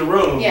that into the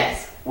room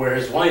Yes. where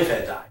his wife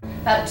had died.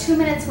 About 2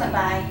 minutes went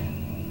by,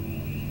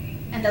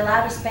 and the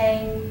loudest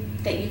bang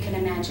that you can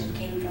imagine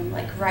came from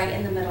like right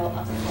in the middle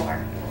of the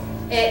floor.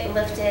 It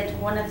lifted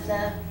one of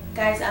the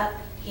guys up.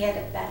 He had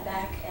a bad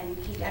back, and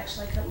he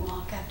actually couldn't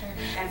walk after.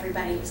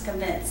 Everybody was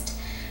convinced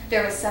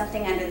there was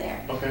something under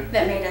there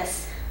that made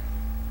us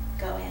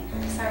go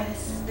in. Sorry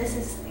sorry.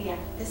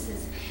 This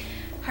is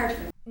hard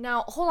for me.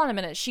 Now, hold on a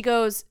minute. He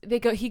goes,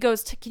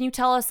 can you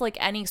tell us like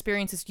any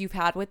experiences you've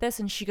had with this?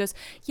 And she goes,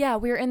 yeah,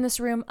 we were in this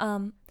room,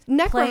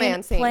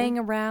 Necromancing. playing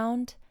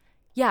around.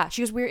 Yeah,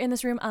 she goes, we were in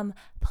this room,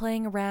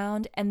 playing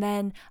around, and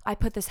then I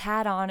put this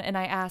hat on, and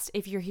I asked,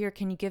 if you're here,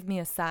 can you give me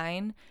a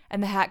sign?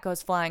 And the hat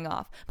goes flying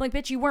off. I'm like,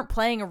 bitch, you weren't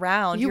playing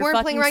around. You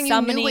weren't playing around.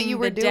 You knew what you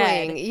were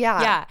doing.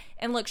 Yeah. Yeah.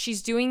 And look,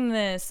 she's doing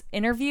this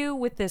interview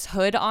with this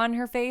hood on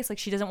her face. Like,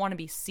 she doesn't want to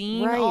be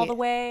seen all the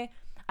way.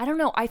 I don't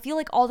know. I feel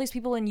like all these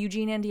people in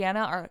Eugene,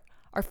 Indiana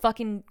are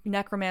fucking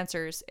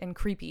necromancers and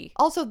creepy.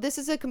 Also, this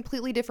is a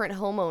completely different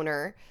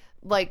homeowner.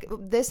 Like,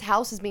 this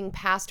house is being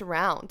passed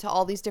around to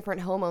all these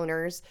different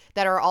homeowners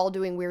that are all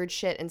doing weird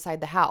shit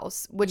inside the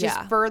house, which is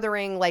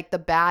furthering like the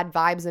bad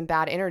vibes and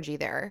bad energy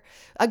there.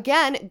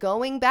 Again,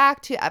 going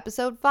back to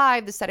episode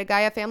 5, the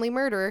Setagaya family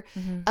murder,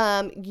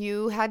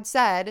 you had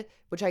said,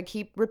 which I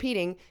keep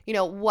repeating, you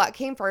know, what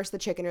came first, the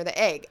chicken or the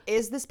egg?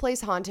 Is this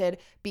place haunted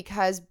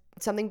because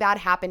something bad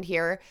happened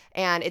here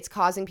and it's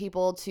causing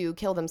people to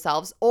kill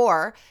themselves?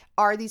 Or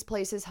are these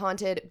places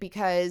haunted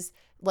because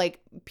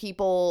like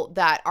people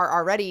that are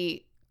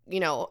already, you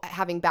know,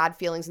 having bad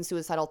feelings and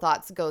suicidal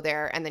thoughts go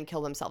there and then kill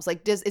themselves?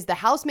 Like, is the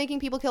house making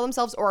people kill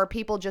themselves, or are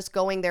people just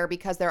going there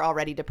because they're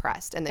already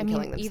depressed and then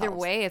killing themselves? Either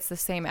way, it's the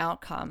same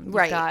outcome. You've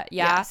Right. got,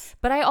 Yes.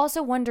 But I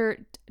also wonder,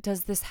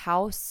 does this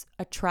house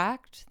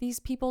attract these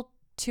people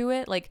to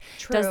it? Like,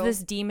 does True.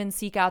 this demon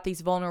seek out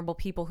these vulnerable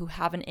people who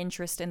have an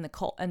interest in the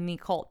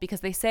occult? Because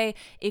they say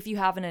if you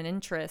have an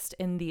interest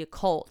in the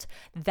occult,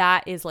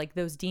 that is like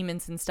those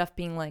demons and stuff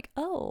being like,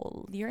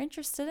 oh, you're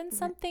interested in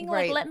something?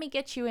 Right. Like, let me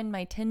get you in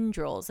my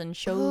tendrils and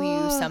show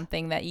you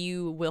something that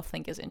you will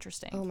think is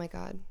interesting. Oh my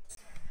God.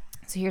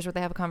 So here's where they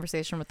have a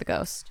conversation with the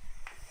ghost.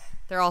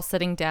 They're all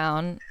sitting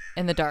down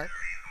in the dark.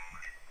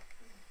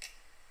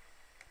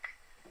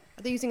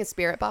 Are they using a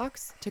spirit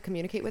box to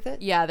communicate with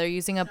it? Yeah, they're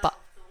using a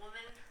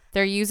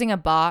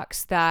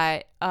box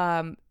that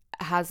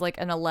has like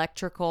an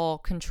electrical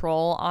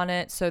control on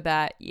it so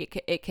that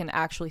it can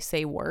actually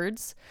say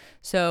words.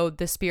 So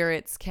the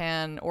spirits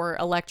can, or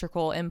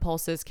electrical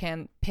impulses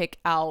can pick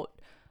out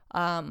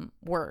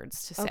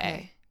words to say.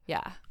 Okay.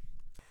 Yeah.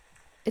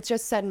 It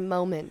just said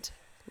moment.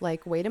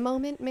 Like, wait a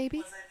moment, maybe?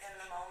 Was it in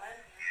the moment?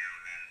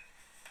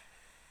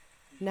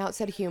 Now it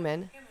said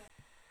human.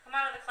 Come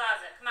out of the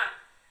closet. Come on.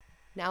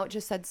 Now it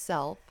just said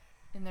self.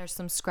 And there's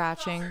some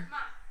scratching. Come on.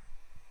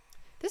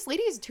 This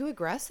lady is too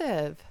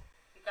aggressive.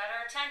 You got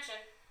our attention.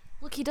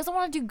 Look, he doesn't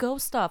want to do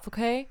ghost stuff,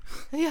 okay?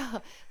 Yeah.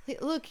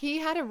 Look, he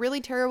had a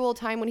really terrible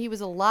time when he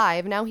was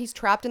alive. Now he's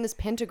trapped in this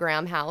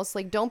pentagram house.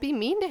 Like, don't be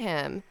mean to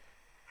him.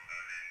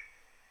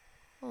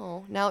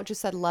 Oh, now it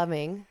just said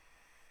loving.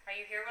 Are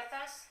you here with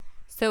us?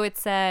 So it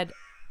said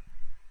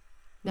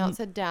Now it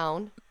said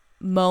down.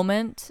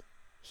 moment,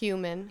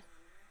 Human.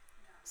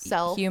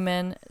 Self.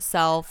 human,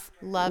 self,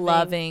 Loving,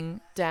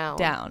 loving, down.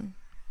 down.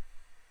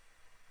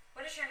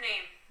 What is your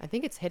name? I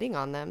think it's hitting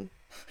on them.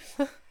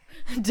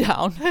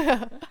 Down.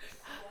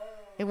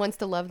 It wants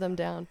to love them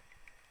down.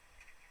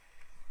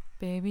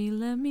 Baby,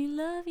 let me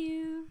love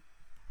you.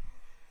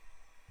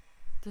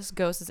 This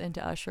ghost is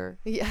into Usher.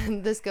 Yeah,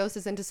 and this ghost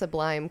is into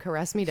Sublime.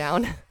 Caress me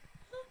down.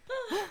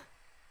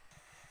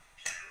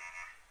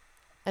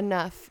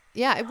 Enough.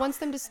 Yeah, it wants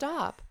them to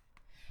stop.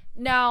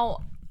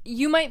 Now,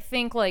 you might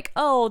think like,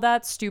 oh,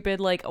 that's stupid.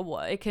 Like,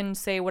 it can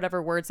say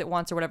whatever words it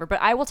wants or whatever.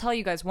 But I will tell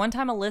you guys, one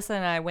time Alyssa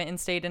and I went and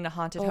stayed in a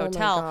haunted Oh my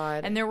hotel.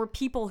 God. And there were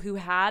people who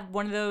had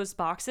one of those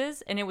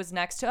boxes and it was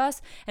next to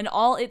us. And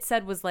all it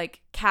said was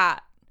like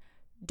cat,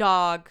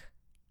 dog.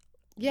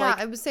 Yeah, Like-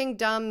 I was saying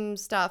dumb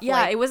stuff. Yeah,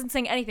 like, it wasn't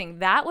saying anything.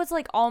 That was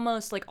like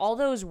almost like all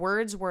those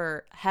words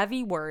were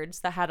heavy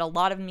words that had a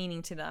lot of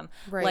meaning to them.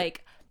 Right.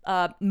 Like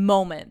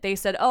moment. They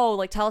said, oh,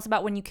 like tell us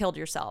about when you killed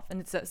yourself.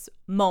 And it says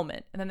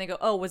moment. And then they go,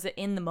 oh, was it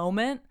in the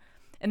moment?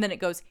 And then it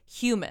goes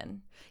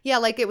human. yeah,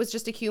 like it was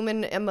just a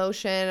human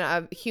emotion,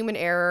 a human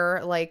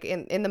error. Like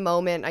in the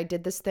moment, I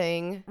did this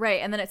thing.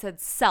 Right. And then it said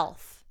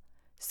self.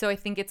 So I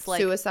think it's like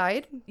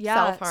Suicide. yeah,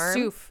 Self-harm.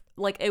 soof.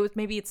 Like it was,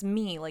 maybe it's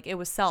me. Like it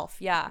was self.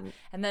 Yeah.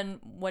 And then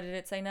what did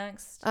it say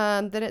next?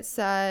 Then it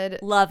said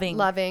Loving.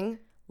 loving.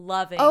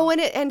 Loving. Oh,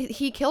 and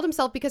he killed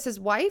himself because his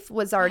wife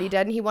was already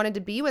dead and he wanted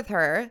to be with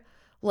her.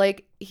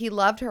 Like, he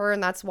loved her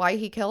and that's why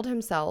he killed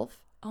himself.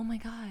 Oh my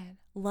God.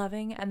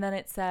 Loving. And then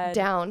it said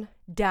Down.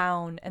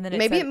 down. And then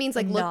Maybe said it means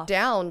like enough. look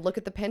down, look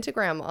at the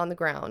pentagram on the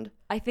ground.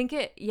 I think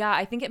it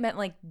meant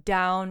like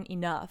down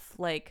enough.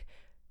 Like,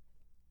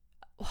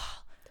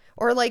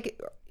 Or like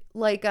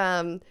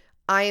I'm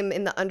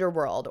in the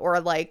underworld, or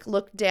like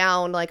look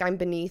down, like I'm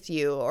beneath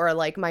you, or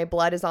like my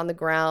blood is on the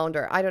ground,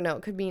 or I don't know,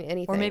 it could mean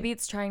anything. or maybe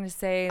it's trying to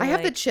say, I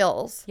have the like-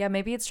 chills. yeah,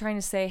 maybe it's trying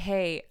to say,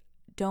 hey,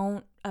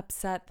 don't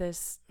upset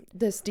this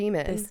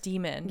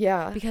demon.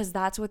 Yeah. Because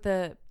that's what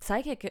the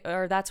psychic,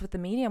 or that's what the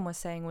medium was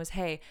saying was,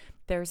 hey,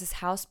 there's this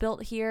house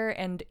built here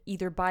and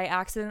either by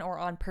accident or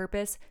on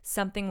purpose,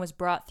 something was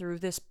brought through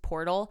this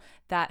portal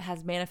that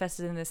has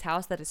manifested in this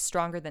house that is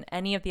stronger than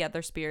any of the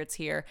other spirits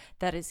here,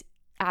 that is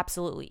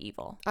absolutely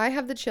evil. I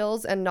have the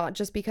chills, and not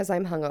just because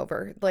I'm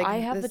hungover. Like, I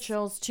have the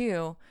chills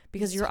too,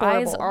 because your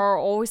horrible. eyes are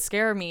always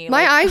scare me.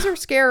 My eyes are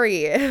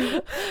scary.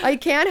 I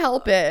can't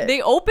help it.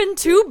 They open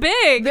too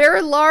big.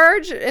 They're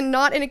large and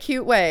not in a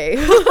cute way.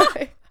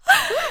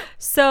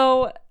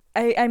 So,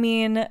 I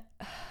mean,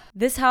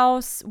 this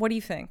house, what do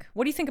you think?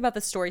 What do you think about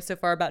this story so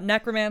far about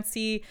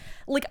necromancy?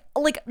 Like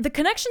the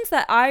connections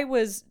that I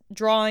was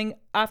drawing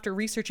after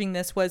researching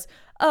this was,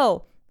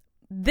 oh,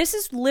 this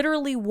is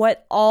literally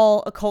what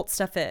all occult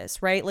stuff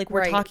is, right? Like,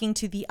 we're Right. talking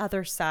to the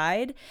other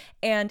side.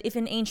 And if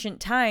in ancient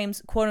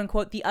times, quote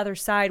unquote, the other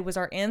side was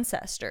our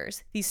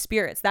ancestors, these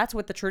spirits, that's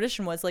what the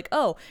tradition was. Like,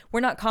 oh,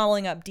 we're not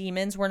calling up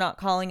demons. We're not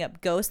calling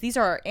up ghosts. These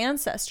are our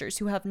ancestors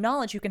who have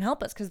knowledge, who can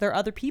help us, because there are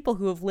other people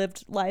who have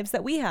lived lives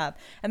that we have.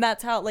 And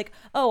that's how, like,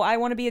 oh, I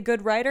want to be a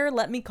good writer.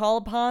 Let me call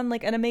upon,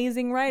 like, an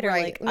amazing writer.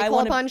 Right. Like, Let me I call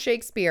want upon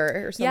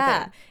Shakespeare or something.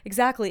 Yeah,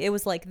 exactly. It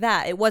was like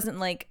that. It wasn't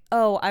like,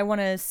 oh, I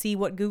want to see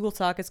what Google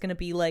Talk is going to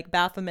be like.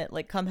 Baphomet,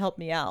 like, come help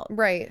me out.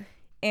 Right.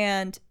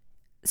 And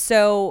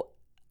so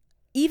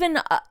even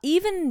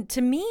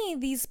to me,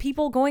 these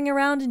people going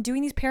around and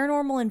doing these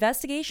paranormal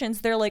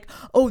investigations, they're like,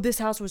 oh, this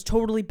house was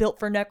totally built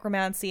for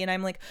necromancy. And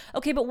I'm like,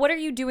 okay, but what are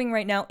you doing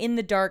right now in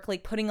the dark?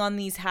 Like, putting on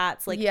these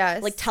hats, like,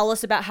 Yes. like, tell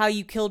us about how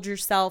you killed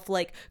yourself.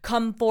 Like,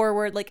 come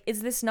forward. Like,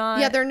 is this not?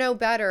 Yeah, they're no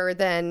better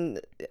than,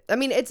 I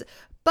mean,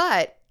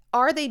 but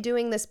are they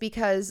doing this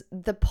because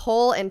the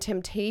pull and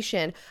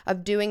temptation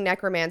of doing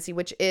necromancy,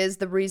 which is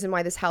the reason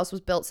why this house was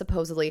built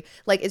supposedly,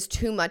 like, is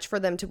too much for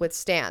them to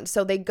withstand?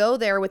 So they go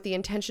there with the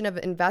intention of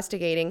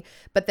investigating,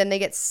 but then they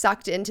get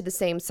sucked into the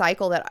same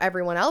cycle that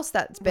everyone else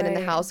that's been in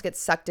the Right. house gets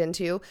sucked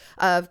into,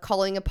 of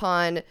calling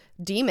upon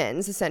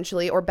demons,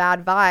 essentially, or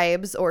bad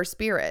vibes or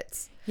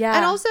spirits. Yeah.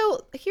 And also,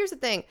 here's the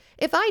thing.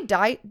 If I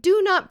die,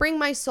 do not bring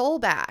my soul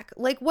back.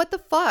 Like, what the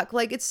fuck?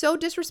 Like, it's so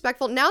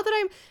disrespectful. Now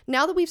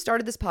that we've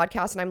started this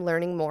podcast and I'm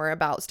learning more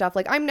about stuff,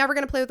 like, I'm never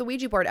going to play with the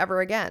Ouija board ever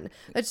again.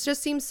 It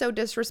just seems so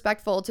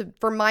disrespectful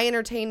for my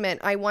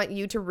entertainment. I want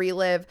you to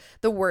relive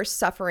the worst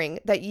suffering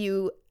that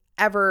you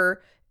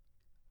ever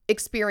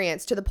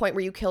experienced, to the point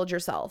where you killed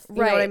yourself. You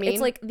know what I mean?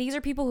 It's like, these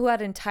are people who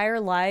had entire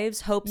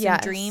lives, hopes Yes.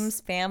 and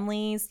dreams,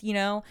 families, you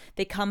know,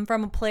 they come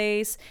from a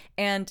place,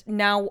 and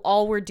now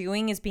all we're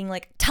doing is being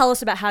like, tell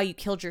us about how you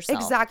killed yourself.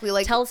 Exactly.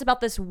 Like, tell us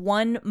about this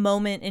one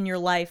moment in your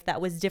life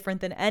that was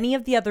different than any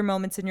of the other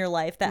moments in your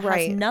life, that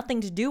Right. has nothing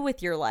to do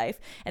with your life,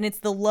 and it's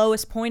the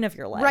lowest point of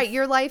your life. right.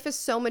 Your life is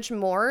so much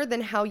more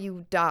than how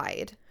you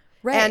died.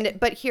 Right.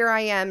 But here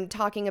I am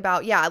talking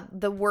about,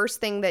 the worst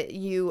thing that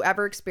you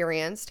ever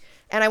experienced,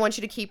 and I want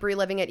you to keep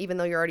reliving it even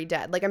though you're already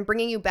dead. Like, I'm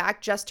bringing you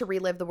back just to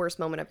relive the worst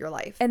moment of your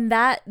life. And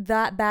that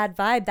bad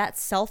vibe, that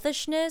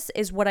selfishness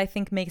is what I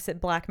think makes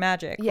it black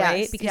magic, Yes,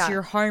 right? Because yeah.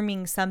 you're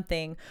harming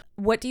something.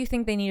 What do you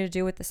think they need to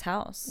do with this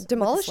house? with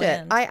Demolish this it.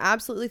 land? I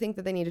absolutely think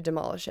that they need to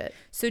demolish it.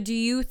 So do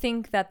you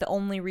think that the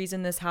only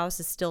reason this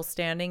house is still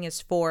standing is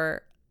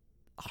for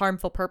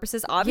harmful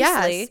purposes?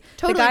 Obviously, Yes,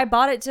 totally. The guy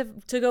bought it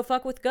to go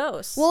fuck with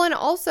ghosts. Well, and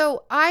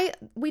also,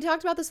 we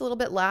talked about this a little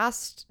bit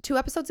last 2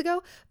 episodes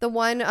ago. The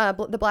one,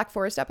 the Black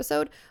Forest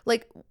episode,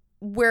 like,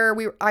 where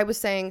I was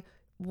saying,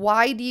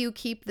 why do you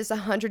keep this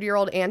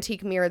 100-year-old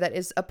antique mirror that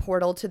is a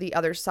portal to the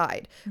other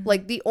side? Mm-hmm.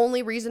 Like, the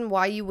only reason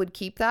why you would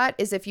keep that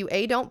is if you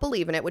A, don't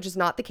believe in it, which is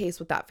not the case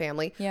with that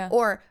family, Yeah.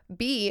 or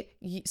B,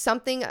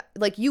 something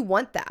like, you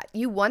want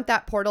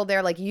that portal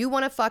there, like, you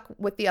want to fuck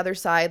with the other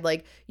side,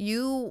 like,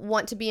 you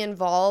want to be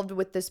involved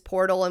with this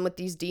portal and with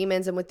these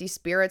demons and with these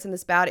spirits and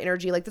this bad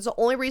energy. Like, that's the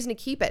only reason to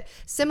keep it.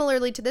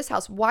 Similarly to this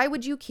house, why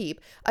would you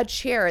keep a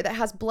chair that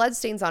has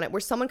bloodstains on it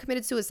where someone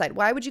committed suicide?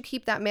 Why would you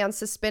keep that man's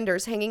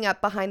suspenders hanging up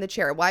behind the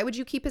chair? Why would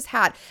you keep his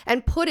hat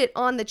and put it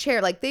on the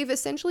chair? Like, they've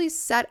essentially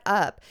set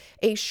up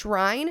a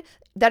shrine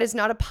that is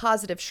not a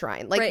positive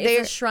shrine. Like, right,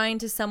 they're it's a shrine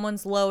to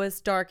someone's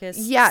lowest, darkest,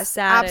 yes,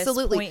 saddest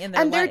absolutely. point in their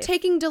And they're life.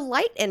 taking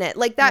delight in it.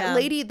 Like, that Yeah.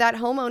 lady, that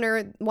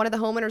homeowner, one of the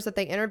homeowners that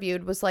they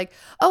interviewed was like,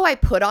 oh, I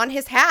put on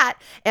his hat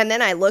and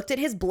then I looked at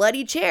his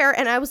bloody chair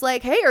and I was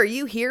like, hey, are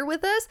you here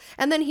with us?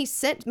 And then he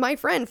sent my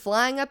friend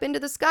flying up into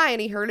the sky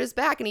and he hurt his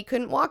back and he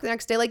couldn't walk the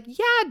next day. Like,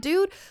 yeah,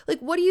 dude,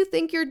 like, what do you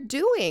think you're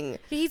doing?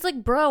 He's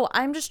like, bro,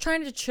 I'm just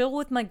trying to chill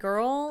with my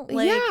girl.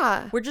 Like,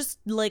 Yeah. we're just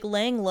like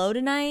laying low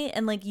tonight,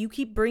 and like, you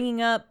keep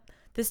bringing up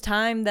this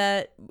time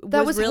that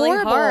Was really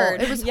horrible.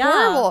 hard. It was Yeah.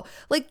 horrible.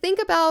 Like, think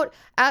about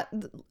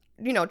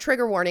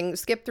trigger warning,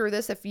 skip through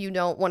this if you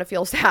don't want to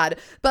feel sad.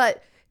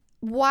 But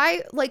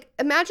why, like,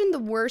 imagine the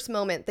worst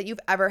moment that you've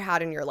ever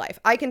had in your life.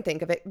 I can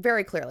think of it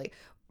very clearly.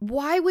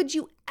 Why would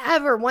you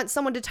ever want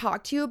someone to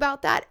talk to you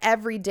about that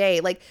every day?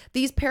 Like,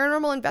 these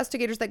paranormal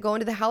investigators that go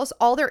into the house,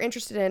 all they're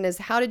interested in is,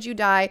 how did you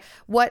die?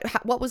 What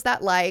was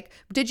that like?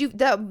 Did you,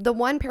 the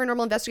one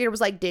paranormal investigator was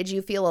like, did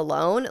you feel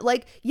alone?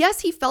 Like, yes,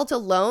 he felt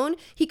alone.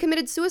 He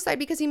committed suicide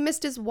because he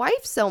missed his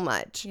wife so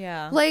much.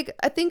 Yeah. Like,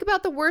 think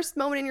about the worst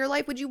moment in your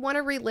life. Would you want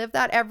to relive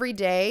that every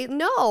day?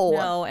 No.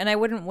 No, and I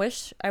wouldn't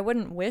wish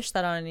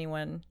that on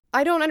anyone.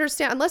 I don't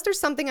understand, unless there's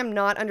something I'm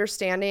not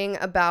understanding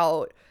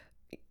about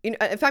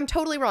if I'm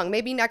totally wrong,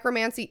 maybe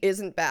necromancy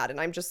isn't bad and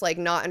I'm just like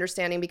not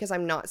understanding because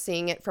I'm not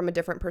seeing it from a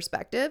different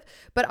perspective,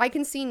 but I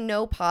can see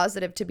no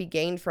positive to be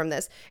gained from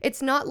this.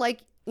 It's not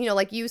like, you know,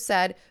 like you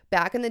said,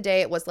 back in the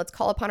day, it was let's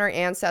call upon our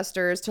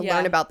ancestors to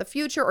learn about the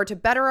future or to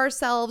better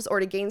ourselves or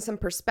to gain some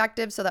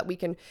perspective so that we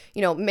can,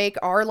 you know, make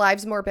our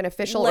lives more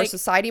beneficial or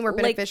society more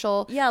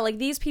beneficial. Like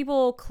these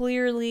people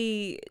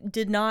clearly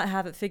did not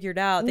have it figured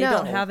out. They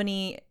don't have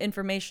any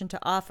information to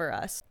offer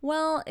us.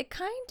 Well, it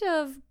kind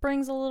of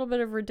brings a little bit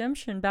of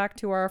redemption back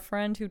to our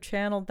friend who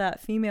channeled that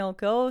female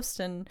ghost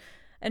and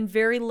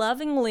very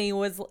lovingly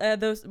was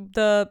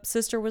the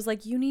sister was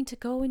like, you need to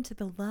go into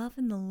the love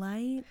and the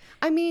light.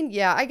 I mean,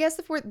 yeah, I guess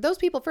if we're those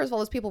people, first of all,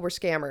 those people were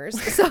scammers.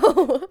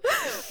 So,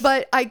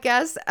 but I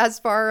guess as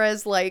far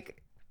as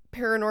like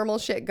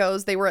paranormal shit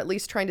goes, they were at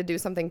least trying to do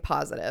something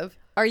positive.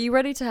 Are you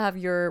ready to have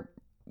your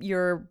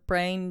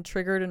brain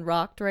triggered and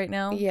rocked right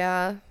now?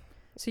 Yeah.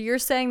 So you're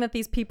saying that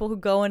these people who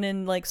go in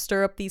and like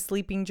stir up these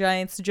sleeping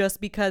giants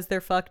just because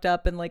they're fucked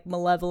up and like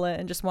malevolent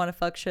and just want to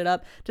fuck shit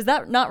up. Does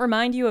that not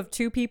remind you of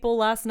two people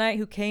last night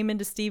who came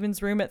into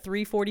Steven's room at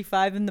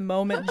 3:45 in the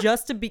moment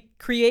just to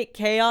create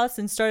chaos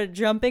and started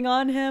jumping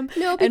on him?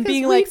 No, and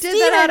being like, Steven,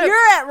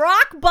 you're at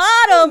rock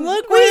bottom.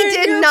 Look, we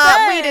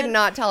did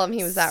not tell him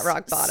he was at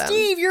rock bottom.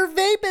 Steve, your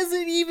vape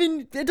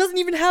doesn't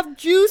even have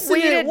juice in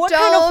it. What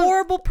kind of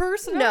horrible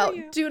person are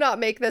you? No, do not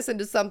make this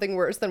into something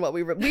worse than what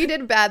we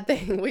did bad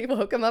thing. We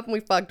woke him up and we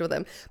fucked with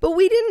him, but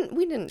we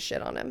didn't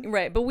shit on him,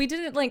 right? But we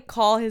didn't like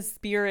call his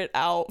spirit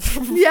out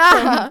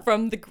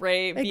from the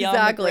grave,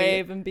 beyond the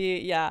grave, and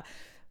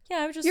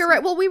you're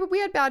right. Well, we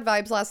had bad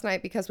vibes last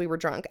night because we were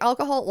drunk.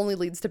 Alcohol only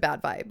leads to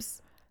bad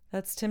vibes.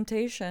 That's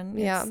temptation.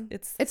 Yeah,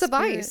 it's a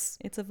vice.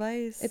 It's a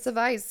vice. It's a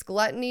vice.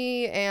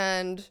 Gluttony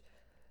and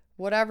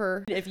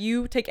whatever. If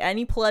you take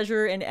any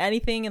pleasure in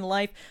anything in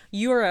life,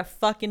 you are a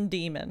fucking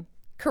demon.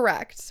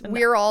 Correct.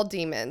 We're all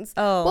demons.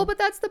 Oh. Well, but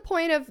that's the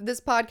point of this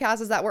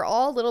podcast, is that we're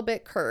all a little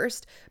bit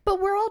cursed, but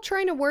we're all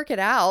trying to work it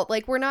out.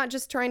 Like, we're not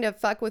just trying to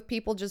fuck with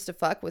people just to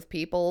fuck with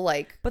people.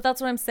 Like, but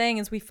that's what I'm saying,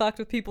 is we fucked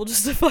with people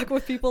just to fuck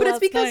with people. But it's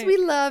because we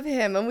love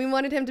him and we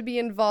wanted him to be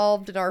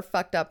involved in our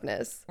fucked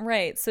upness.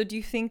 Right. So do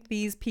you think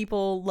these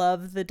people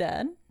love the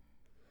dead?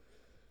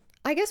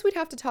 I guess we'd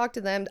have to talk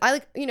to them.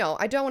 I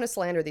don't want to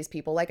slander these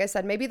people. Like I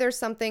said, maybe there's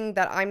something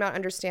that I'm not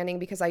understanding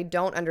because I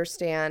don't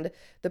understand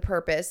the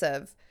purpose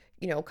of,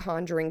 you know,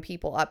 conjuring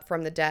people up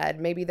from the dead.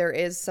 Maybe there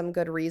is some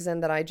good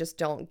reason that I just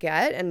don't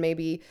get, and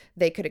maybe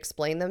they could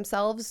explain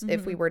themselves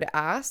if we were to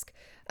ask.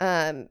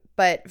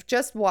 But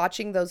just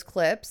watching those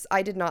clips,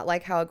 I did not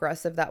like how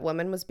aggressive that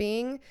woman was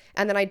being,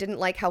 and then I didn't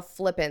like how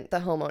flippant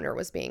the homeowner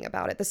was being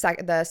about it.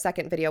 The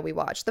second video we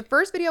watched. The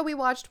first video we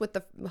watched with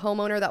the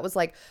homeowner that was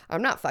like,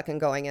 I'm not fucking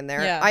going in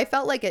there. Yeah. I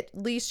felt like at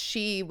least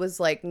she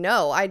was like,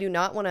 no, I do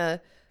not want to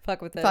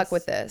fuck with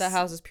this. The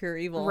house is pure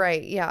evil.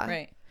 Right, yeah.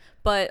 Right.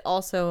 But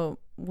also,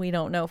 we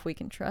don't know if we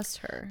can trust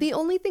her. The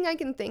only thing I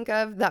can think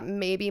of that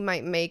maybe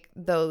might make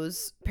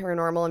those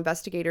paranormal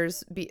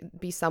investigators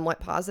be somewhat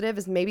positive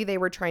is maybe they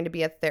were trying to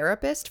be a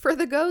therapist for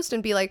the ghost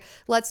and be like,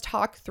 let's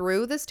talk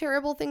through this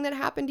terrible thing that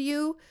happened to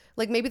you.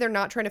 Like, maybe they're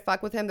not trying to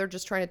fuck with him. They're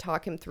just trying to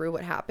talk him through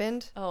what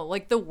happened. Oh,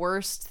 like the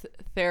worst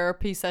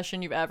therapy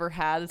session you've ever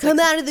had. It's Come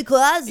like, out of the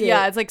closet.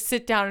 Yeah, it's like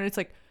sit down and it's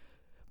like,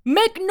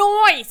 make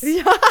noise.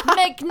 Yeah.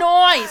 Make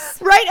noise.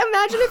 Right?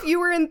 Imagine if you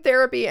were in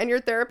therapy and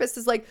your therapist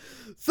is like,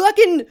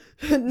 fucking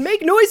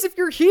make noise if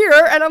you're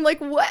here, and I'm like,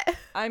 what?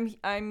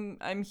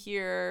 I'm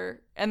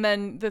here, and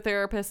then the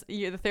therapist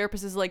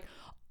is like,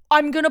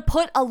 I'm gonna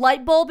put a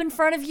light bulb in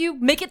front of you,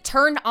 make it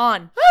turn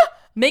on.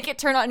 Make it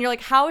turn on. And you're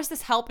like, how is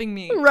this helping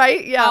me?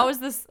 Right? Yeah. How is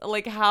this,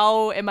 like,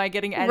 how am I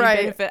getting any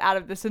benefit out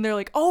of this? And they're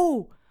like,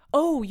 oh,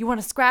 you want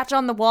to scratch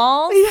on the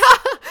walls?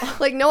 Yeah.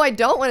 Like, no, I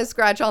don't want to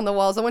scratch on the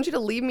walls. I want you to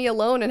leave me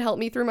alone and help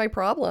me through my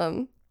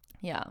problem.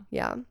 Yeah.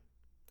 Yeah.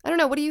 I don't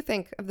know. What do you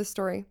think of this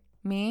story?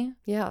 Me?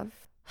 Yeah.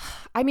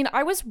 I mean,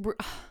 I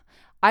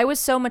was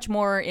so much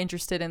more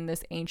interested in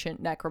this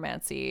ancient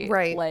necromancy.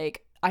 Right.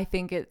 Like, I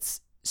think it's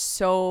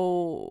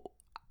so...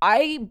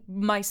 I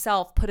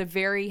myself put a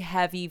very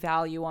heavy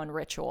value on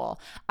ritual.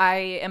 I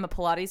am a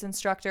Pilates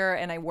instructor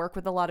and I work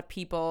with a lot of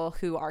people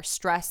who are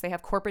stressed. They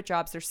have corporate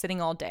jobs. They're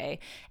sitting all day,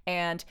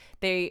 and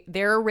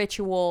their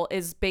ritual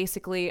is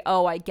basically,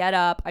 I get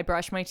up, I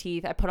brush my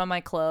teeth, I put on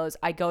my clothes,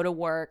 I go to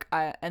work,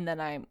 and then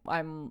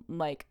I'm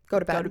like, go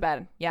to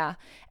bed. Yeah.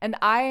 And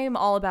I'm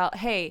all about,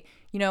 hey,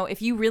 you know,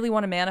 if you really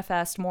want to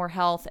manifest more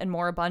health and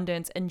more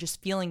abundance and just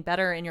feeling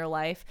better in your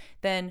life,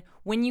 then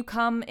when you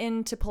come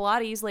into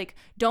Pilates, like,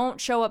 don't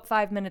show up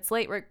 5 minutes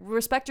late.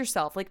 Respect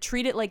yourself. Like,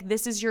 treat it like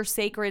this is your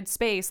sacred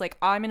space. Like,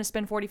 I'm going to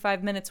spend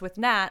 45 minutes with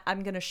Nat.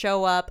 I'm going to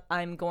show up.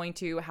 I'm going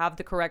to have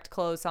the correct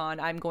clothes on.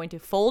 I'm going to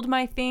fold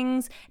my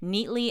things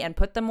neatly and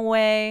put them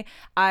away.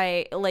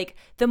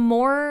 The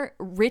more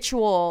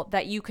ritual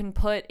that you can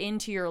put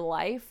into your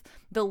life,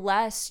 the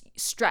less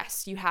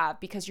stress you have,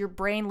 because your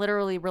brain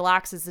literally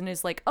relaxes and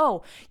is like,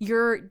 oh,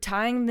 you're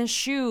tying this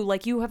shoe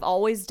like you have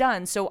always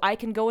done, so I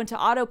can go into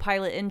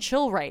autopilot and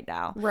chill right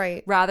now.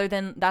 Right. Rather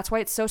than, that's why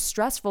it's so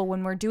stressful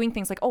when we're doing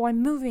things like, oh,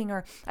 I'm moving,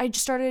 or I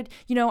just started,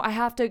 I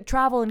have to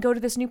travel and go to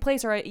this new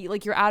place, or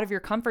like you're out of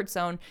your comfort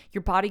zone.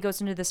 Your body goes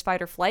into this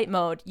fight or flight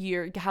mode.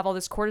 You have all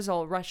this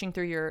cortisol rushing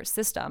through your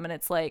system, and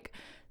it's like,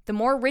 the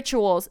more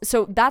rituals,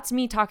 so that's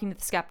me talking to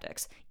the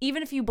skeptics.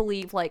 Even if you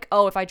believe like,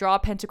 oh, if I draw a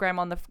pentagram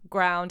on the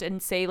ground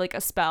and say like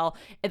a spell,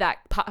 that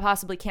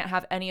possibly can't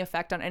have any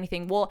effect on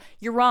anything. Well,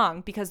 you're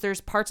wrong, because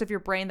there's parts of your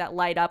brain that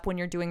light up when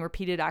you're doing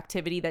repeated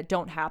activity that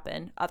don't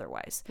happen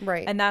otherwise.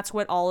 Right. And that's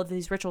what all of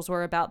these rituals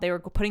were about. They were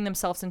putting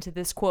themselves into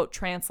this, quote,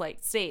 trance-like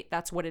state.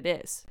 That's what it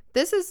is.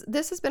 This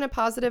has been a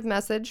positive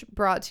message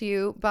brought to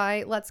you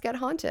by Let's Get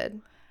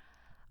Haunted.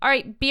 All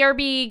right,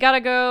 BRB, gotta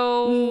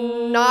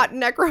go. Not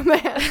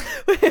necromance.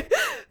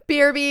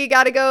 BRB,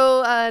 gotta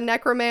go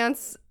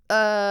necromance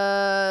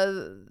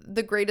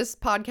the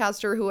greatest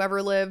podcaster who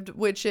ever lived,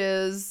 which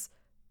is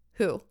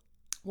who?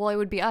 Well, it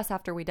would be us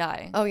after we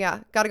die. Oh,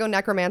 yeah. Gotta go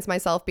necromance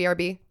myself,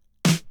 BRB.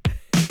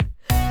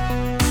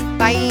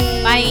 Bye.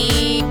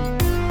 Bye.